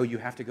said, no, you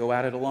have to go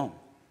at it alone.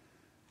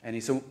 And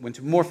he went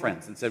to more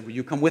friends and said, will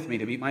you come with me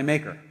to meet my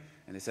maker?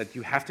 And they said,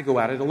 you have to go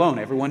at it alone.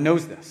 Everyone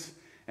knows this.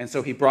 And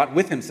so he brought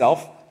with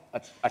himself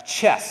a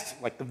chest,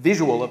 like the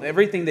visual of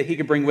everything that he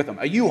could bring with him,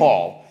 a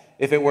U-Haul,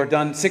 if it were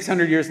done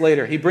 600 years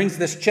later. He brings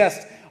this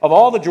chest of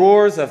all the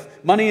drawers of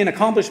money and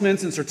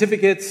accomplishments and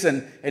certificates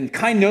and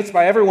kind notes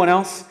by everyone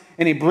else,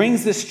 and he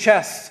brings this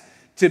chest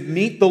to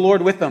meet the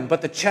Lord with them.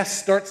 But the chest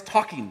starts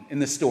talking in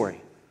this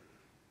story.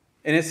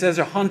 And it says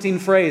a haunting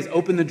phrase,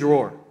 open the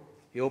drawer.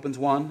 He opens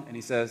one, and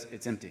he says,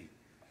 it's empty.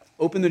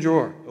 Open the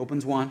drawer.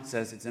 Opens one,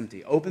 says, it's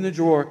empty. Open the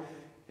drawer,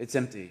 it's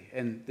empty.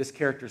 And this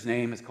character's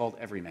name is called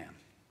Everyman,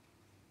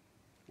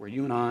 where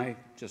you and I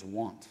just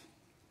want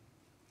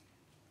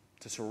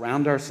to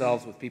surround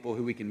ourselves with people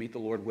who we can meet the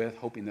Lord with,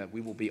 hoping that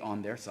we will be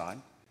on their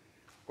side,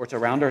 or to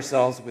surround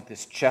ourselves with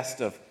this chest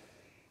of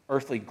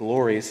earthly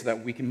glory so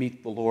that we can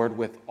meet the Lord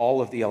with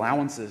all of the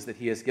allowances that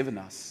he has given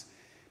us.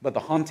 But the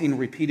haunting,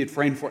 repeated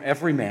frame for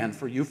every man,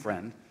 for you,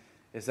 friend,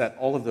 is that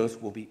all of those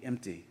will be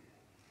empty.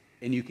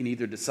 And you can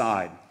either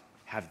decide,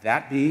 have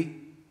that be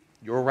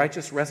your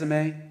righteous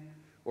resume,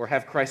 or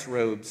have Christ's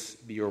robes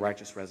be your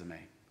righteous resume.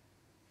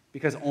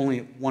 Because only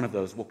one of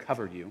those will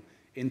cover you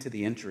into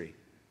the entry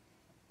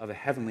of a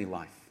heavenly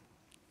life.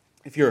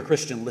 If you're a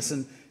Christian,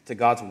 listen to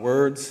God's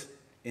words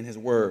in his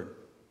word.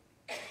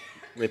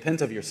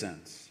 Repent of your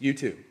sins. You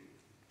too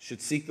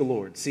should seek the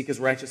Lord, seek his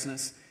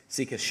righteousness,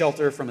 seek his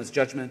shelter from his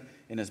judgment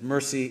and his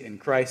mercy in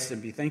Christ,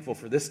 and be thankful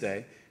for this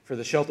day, for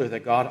the shelter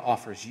that God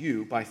offers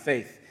you by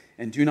faith,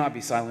 and do not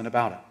be silent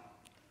about it.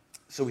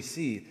 So we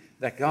see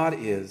that God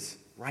is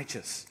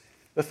righteous.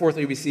 But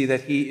fourthly, we see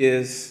that he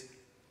is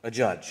a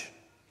judge.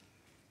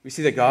 We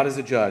see that God is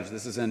a judge.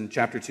 This is in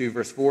chapter 2,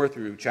 verse 4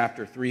 through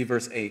chapter 3,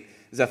 verse 8.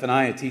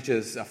 Zephaniah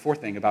teaches a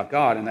fourth thing about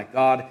God, and that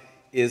God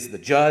is the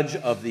judge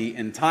of the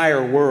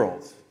entire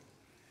world.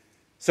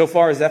 So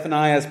far,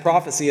 Zephaniah's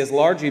prophecy has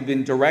largely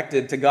been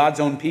directed to God's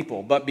own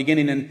people, but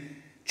beginning in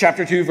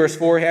chapter 2, verse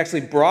 4, he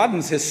actually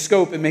broadens his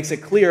scope and makes it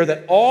clear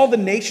that all the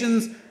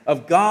nations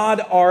of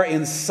God are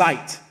in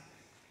sight.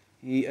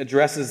 He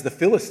addresses the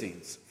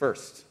Philistines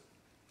first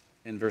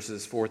in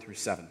verses 4 through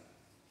 7.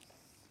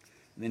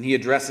 And then he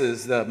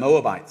addresses the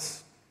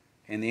Moabites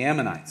and the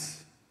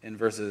Ammonites in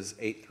verses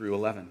 8 through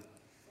 11.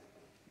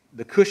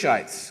 The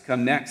Cushites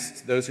come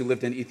next, those who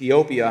lived in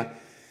Ethiopia.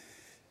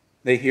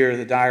 They hear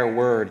the dire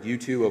word, you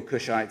too, O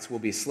Cushites, will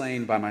be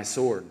slain by my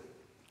sword.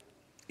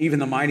 Even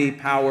the mighty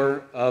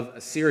power of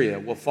Assyria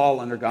will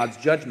fall under God's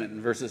judgment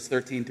in verses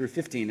 13 through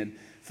 15. And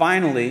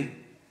finally,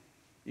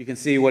 you can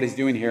see what he's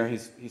doing here.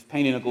 He's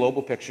painting a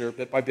global picture,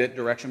 bit by bit,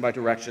 direction by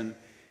direction,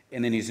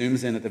 and then he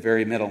zooms in at the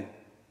very middle,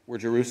 where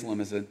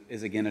Jerusalem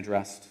is again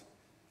addressed.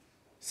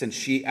 Since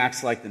she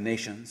acts like the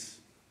nations,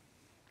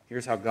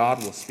 here's how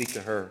God will speak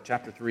to her.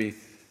 Chapter 3,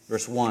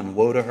 verse 1,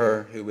 woe to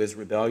her who is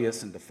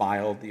rebellious and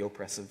defiled, the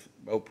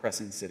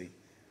oppressing city.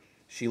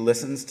 She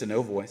listens to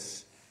no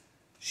voice.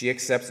 She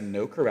accepts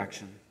no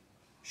correction.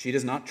 She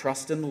does not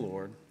trust in the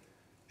Lord.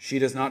 She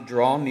does not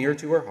draw near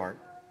to her heart.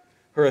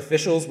 Her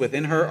officials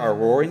within her are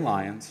roaring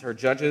lions. Her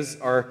judges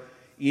are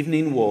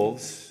evening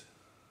wolves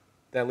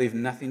that leave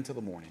nothing till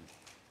the morning.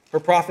 Her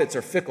prophets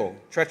are fickle,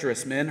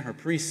 treacherous men. Her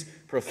priests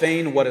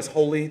profane what is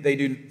holy. They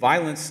do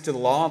violence to the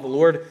law. The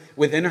Lord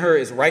within her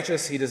is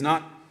righteous. He does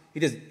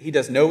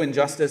no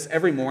injustice.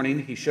 Every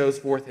morning he shows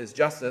forth his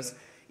justice.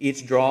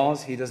 Each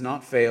draws, he does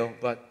not fail,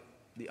 but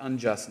the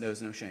unjust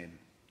knows no shame.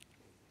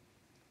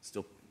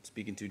 Still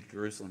speaking to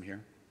Jerusalem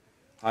here.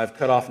 I have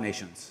cut off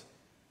nations.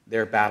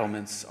 Their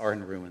battlements are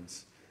in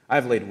ruins. I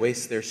have laid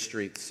waste their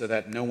streets so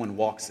that no one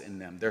walks in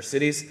them. Their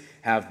cities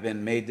have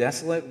been made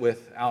desolate,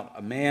 without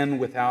a man,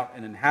 without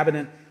an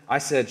inhabitant. I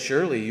said,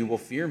 surely you will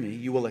fear me.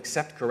 You will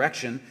accept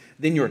correction.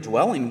 Then your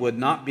dwelling would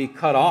not be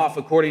cut off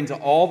according to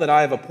all that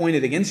I have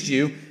appointed against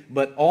you.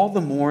 But all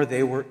the more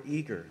they were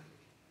eager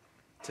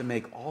to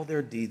make all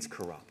their deeds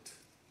corrupt.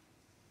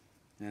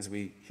 And as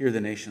we hear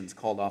the nations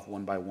called off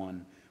one by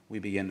one, we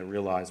begin to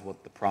realize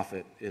what the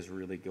prophet is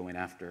really going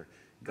after.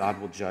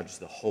 God will judge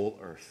the whole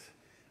earth.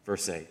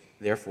 Verse 8,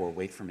 therefore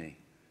wait for me,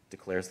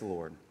 declares the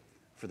Lord,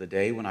 for the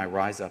day when I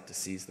rise up to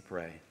seize the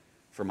prey.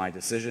 For my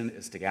decision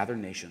is to gather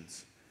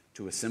nations,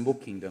 to assemble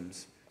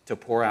kingdoms, to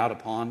pour out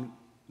upon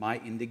my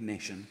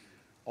indignation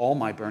all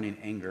my burning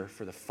anger.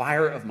 For the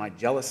fire of my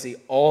jealousy,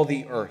 all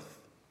the earth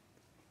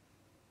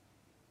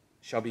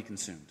shall be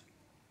consumed.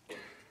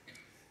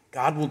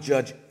 God will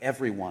judge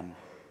everyone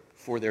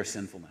for their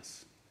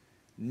sinfulness.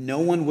 No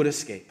one would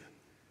escape.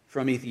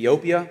 From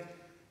Ethiopia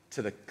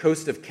to the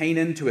coast of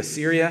Canaan to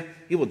Assyria,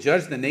 he will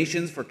judge the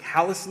nations for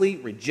callously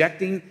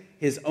rejecting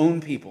his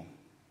own people,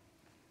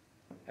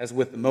 as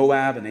with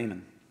Moab and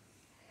Ammon.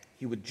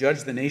 He would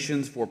judge the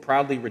nations for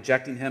proudly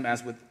rejecting him,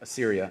 as with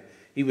Assyria.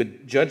 He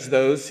would judge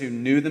those who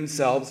knew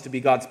themselves to be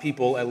God's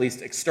people, at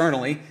least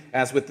externally,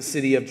 as with the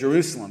city of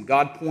Jerusalem.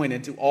 God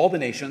pointed to all the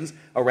nations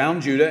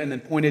around Judah and then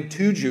pointed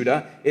to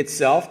Judah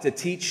itself to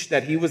teach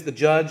that he was the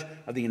judge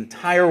of the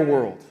entire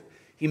world.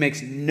 He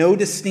makes no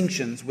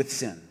distinctions with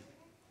sin.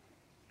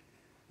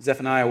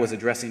 Zephaniah was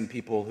addressing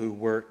people who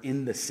were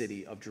in the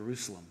city of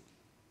Jerusalem.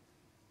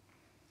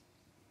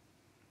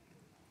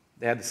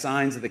 They had the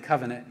signs of the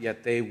covenant,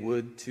 yet they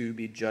would too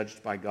be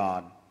judged by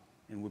God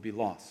and would be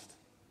lost.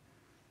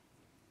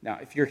 Now,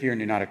 if you're here and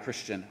you're not a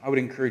Christian, I would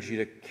encourage you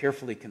to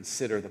carefully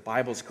consider the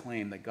Bible's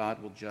claim that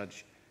God will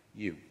judge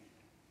you.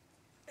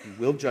 He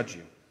will judge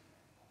you.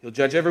 He'll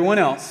judge everyone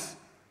else.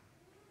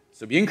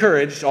 So be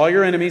encouraged. All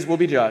your enemies will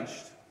be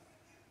judged.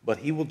 But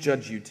he will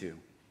judge you too.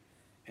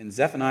 And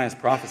Zephaniah's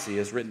prophecy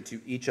is written to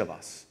each of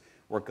us,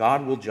 where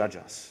God will judge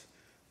us.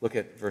 Look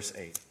at verse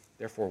 8.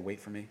 Therefore, wait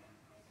for me.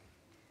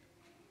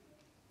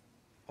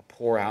 I'll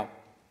pour out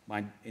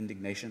my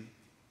indignation.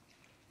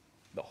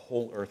 The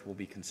whole earth will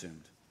be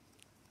consumed.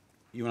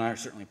 You and I are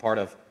certainly part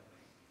of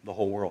the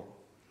whole world.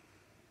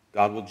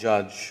 God will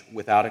judge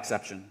without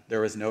exception.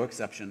 There is no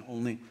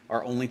exception.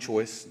 Our only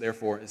choice,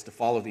 therefore, is to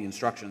follow the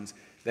instructions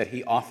that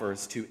he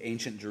offers to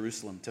ancient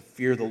Jerusalem, to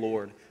fear the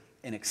Lord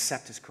and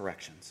accept his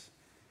corrections.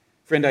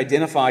 Friend,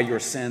 identify your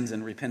sins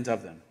and repent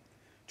of them.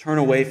 Turn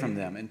away from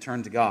them and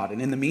turn to God.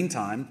 And in the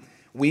meantime,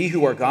 we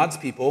who are God's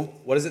people,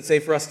 what does it say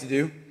for us to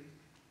do?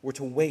 We're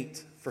to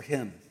wait for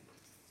him.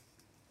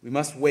 We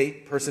must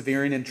wait,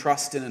 persevering in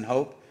trust and in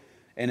hope.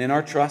 And in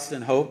our trust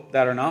and hope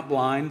that are not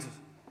blind,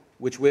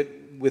 with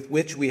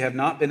which we have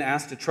not been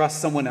asked to trust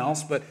someone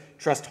else, but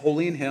trust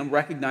wholly in him,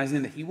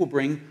 recognizing that he will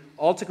bring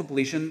all to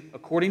completion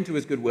according to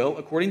his good will,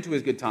 according to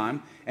his good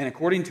time, and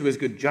according to his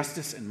good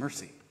justice and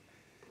mercy.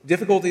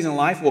 Difficulties in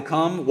life will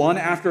come one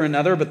after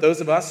another, but those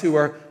of us who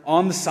are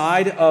on the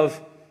side of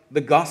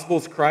the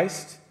gospel's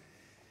Christ,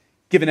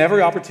 given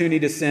every opportunity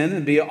to sin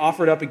and be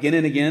offered up again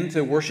and again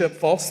to worship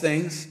false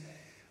things,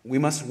 we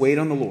must wait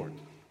on the Lord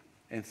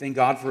and thank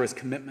God for his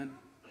commitment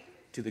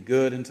to the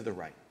good and to the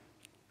right.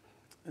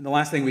 And the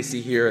last thing we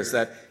see here is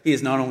that he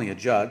is not only a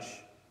judge,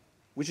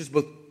 which is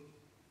both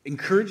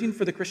encouraging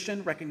for the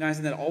Christian,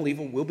 recognizing that all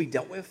evil will be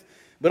dealt with,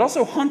 but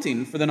also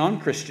haunting for the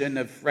non-Christian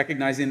of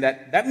recognizing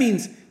that that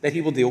means that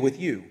he will deal with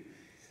you.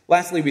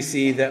 Lastly, we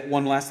see that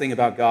one last thing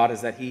about God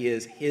is that he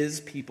is his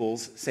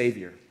people's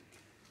Savior.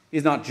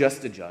 He's not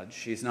just a judge,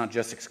 he's not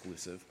just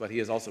exclusive, but he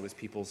is also his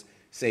people's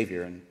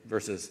Savior in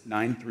verses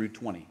 9 through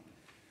 20.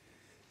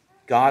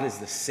 God is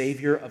the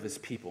Savior of his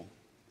people.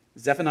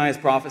 Zephaniah's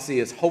prophecy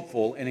is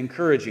hopeful and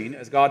encouraging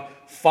as God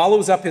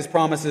follows up his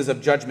promises of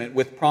judgment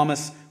with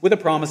a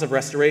promise of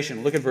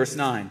restoration. Look at verse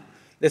 9.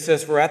 It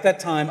says, "For at that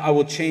time I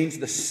will change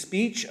the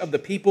speech of the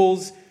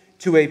peoples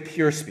to a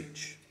pure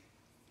speech,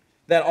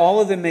 that all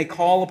of them may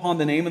call upon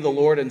the name of the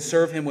Lord and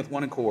serve him with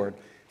one accord.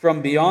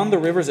 From beyond the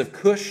rivers of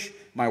Cush,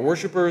 my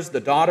worshipers, the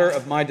daughter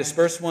of my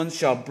dispersed ones,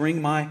 shall bring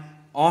my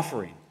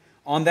offering.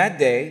 On that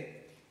day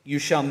you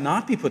shall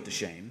not be put to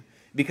shame,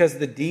 because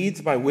the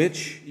deeds by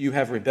which you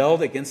have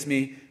rebelled against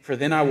me, for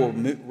then I will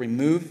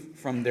remove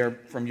from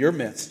your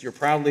midst your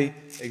proudly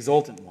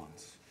exultant ones.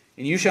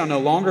 And you shall no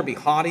longer be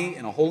haughty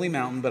in a holy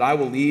mountain, but I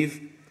will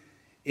leave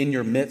in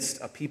your midst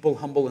a people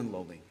humble and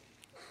lowly.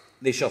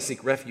 They shall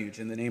seek refuge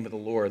in the name of the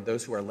Lord,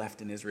 those who are left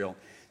in Israel.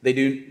 They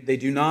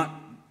do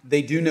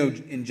no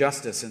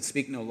injustice and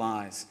speak no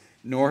lies.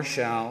 nor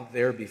shall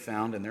there be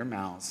found in their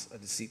mouths a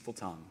deceitful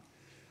tongue.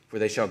 For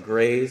they shall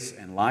graze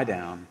and lie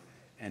down,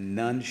 and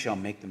none shall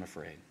make them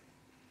afraid.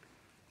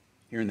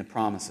 Hearing the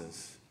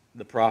promises,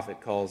 the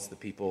prophet calls the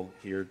people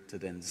here to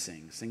then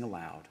sing. Sing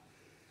aloud,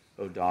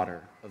 O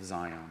daughter of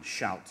Zion.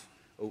 Shout,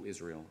 O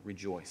Israel.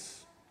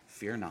 Rejoice.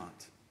 Fear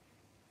not.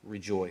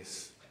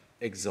 Rejoice.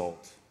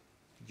 Exult.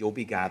 You'll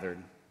be gathered.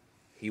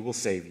 He will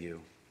save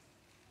you.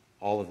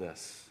 All of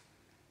this.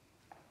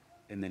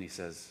 And then he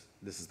says,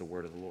 this is the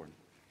word of the Lord.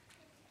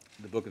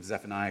 The book of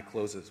Zephaniah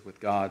closes with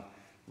God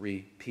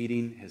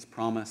repeating his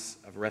promise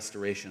of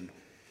restoration.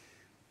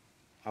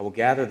 I will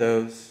gather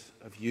those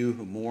of you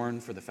who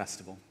mourn for the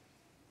festival.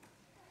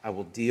 I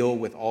will deal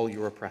with all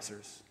your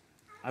oppressors.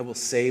 I will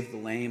save the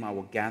lame. I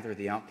will gather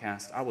the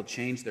outcast. I will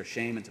change their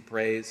shame into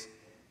praise.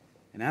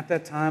 And at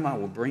that time I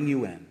will bring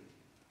you in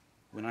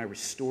when I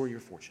restore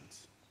your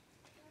fortunes.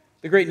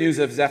 The great news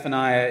of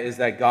Zephaniah is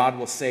that God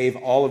will save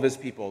all of his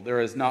people.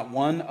 There is not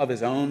one of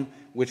his own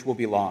which will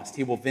be lost.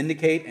 He will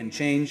vindicate and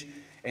change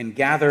and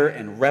gather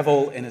and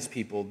revel in his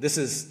people. This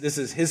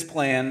is his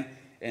plan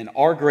and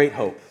our great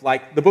hope.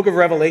 Like the book of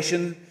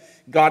Revelation,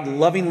 God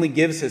lovingly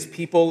gives his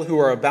people who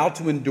are about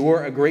to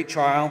endure a great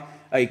trial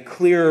a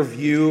clearer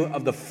view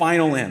of the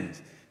final end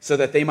so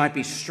that they might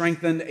be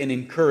strengthened and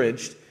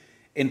encouraged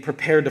and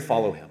prepared to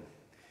follow him.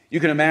 You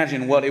can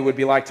imagine what it would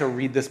be like to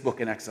read this book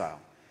in exile.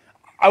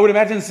 I would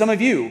imagine some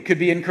of you could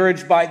be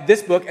encouraged by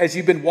this book as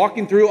you've been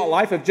walking through a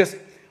life of just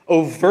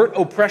overt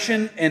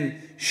oppression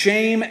and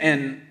shame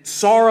and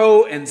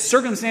sorrow and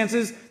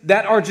circumstances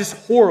that are just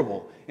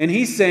horrible. And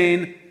he's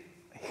saying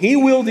he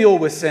will deal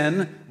with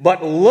sin,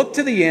 but look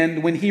to the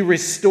end when he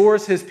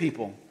restores his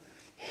people.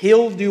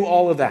 He'll do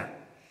all of that.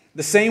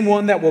 The same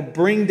one that will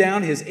bring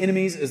down his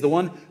enemies is the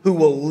one who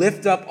will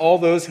lift up all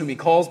those whom he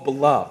calls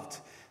beloved.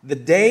 The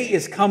day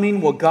is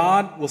coming where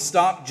God will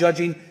stop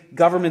judging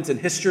governments and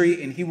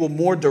history, and he will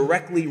more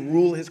directly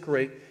rule his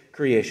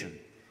creation.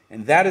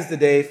 And that is the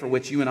day for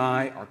which you and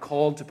I are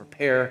called to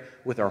prepare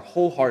with our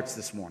whole hearts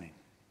this morning.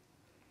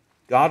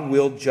 God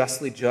will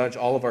justly judge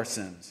all of our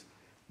sins,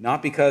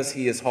 not because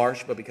he is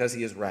harsh, but because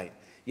he is right.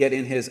 Yet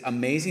in his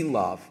amazing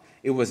love,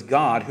 it was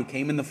God who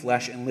came in the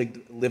flesh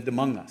and lived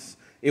among us.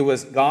 It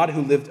was God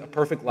who lived a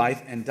perfect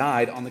life and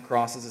died on the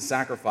cross as a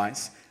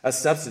sacrifice, a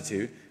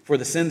substitute for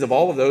the sins of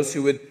all of those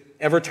who would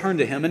ever turn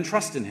to him and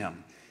trust in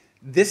him.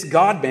 This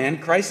God-man,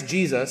 Christ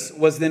Jesus,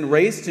 was then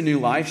raised to new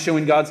life,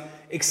 showing God's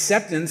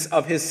acceptance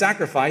of his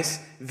sacrifice,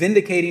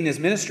 vindicating his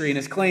ministry and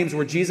his claims,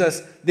 where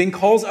Jesus then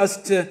calls us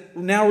to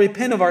now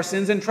repent of our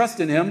sins and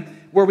trust in him,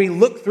 where we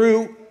look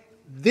through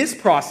this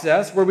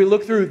process, where we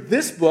look through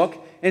this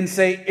book and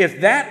say,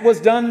 if that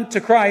was done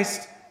to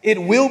Christ, it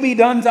will be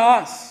done to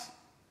us,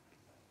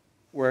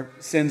 where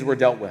sins were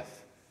dealt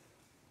with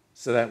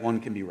so that one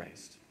can be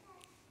raised.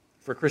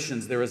 For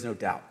Christians, there is no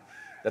doubt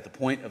that the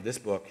point of this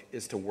book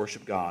is to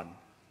worship God,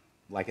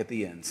 like at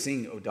the end.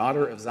 Sing, O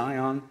daughter of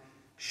Zion.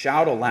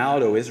 Shout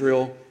aloud, O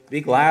Israel. Be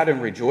glad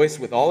and rejoice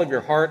with all of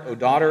your heart, O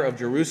daughter of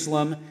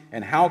Jerusalem.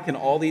 And how can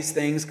all these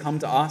things come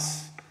to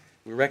us?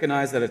 We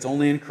recognize that it's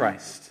only in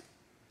Christ,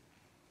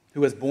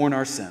 who has borne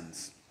our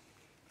sins.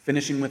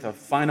 Finishing with a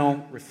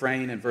final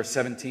refrain in verse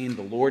 17,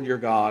 the Lord your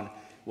God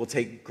will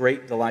take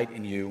great delight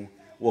in you,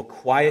 will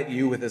quiet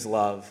you with his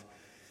love,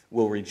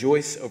 will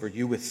rejoice over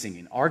you with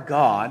singing. Our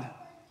God,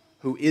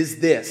 who is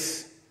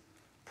this,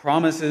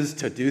 promises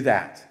to do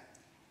that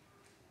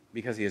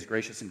because he is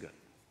gracious and good.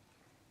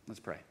 Let's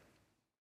pray.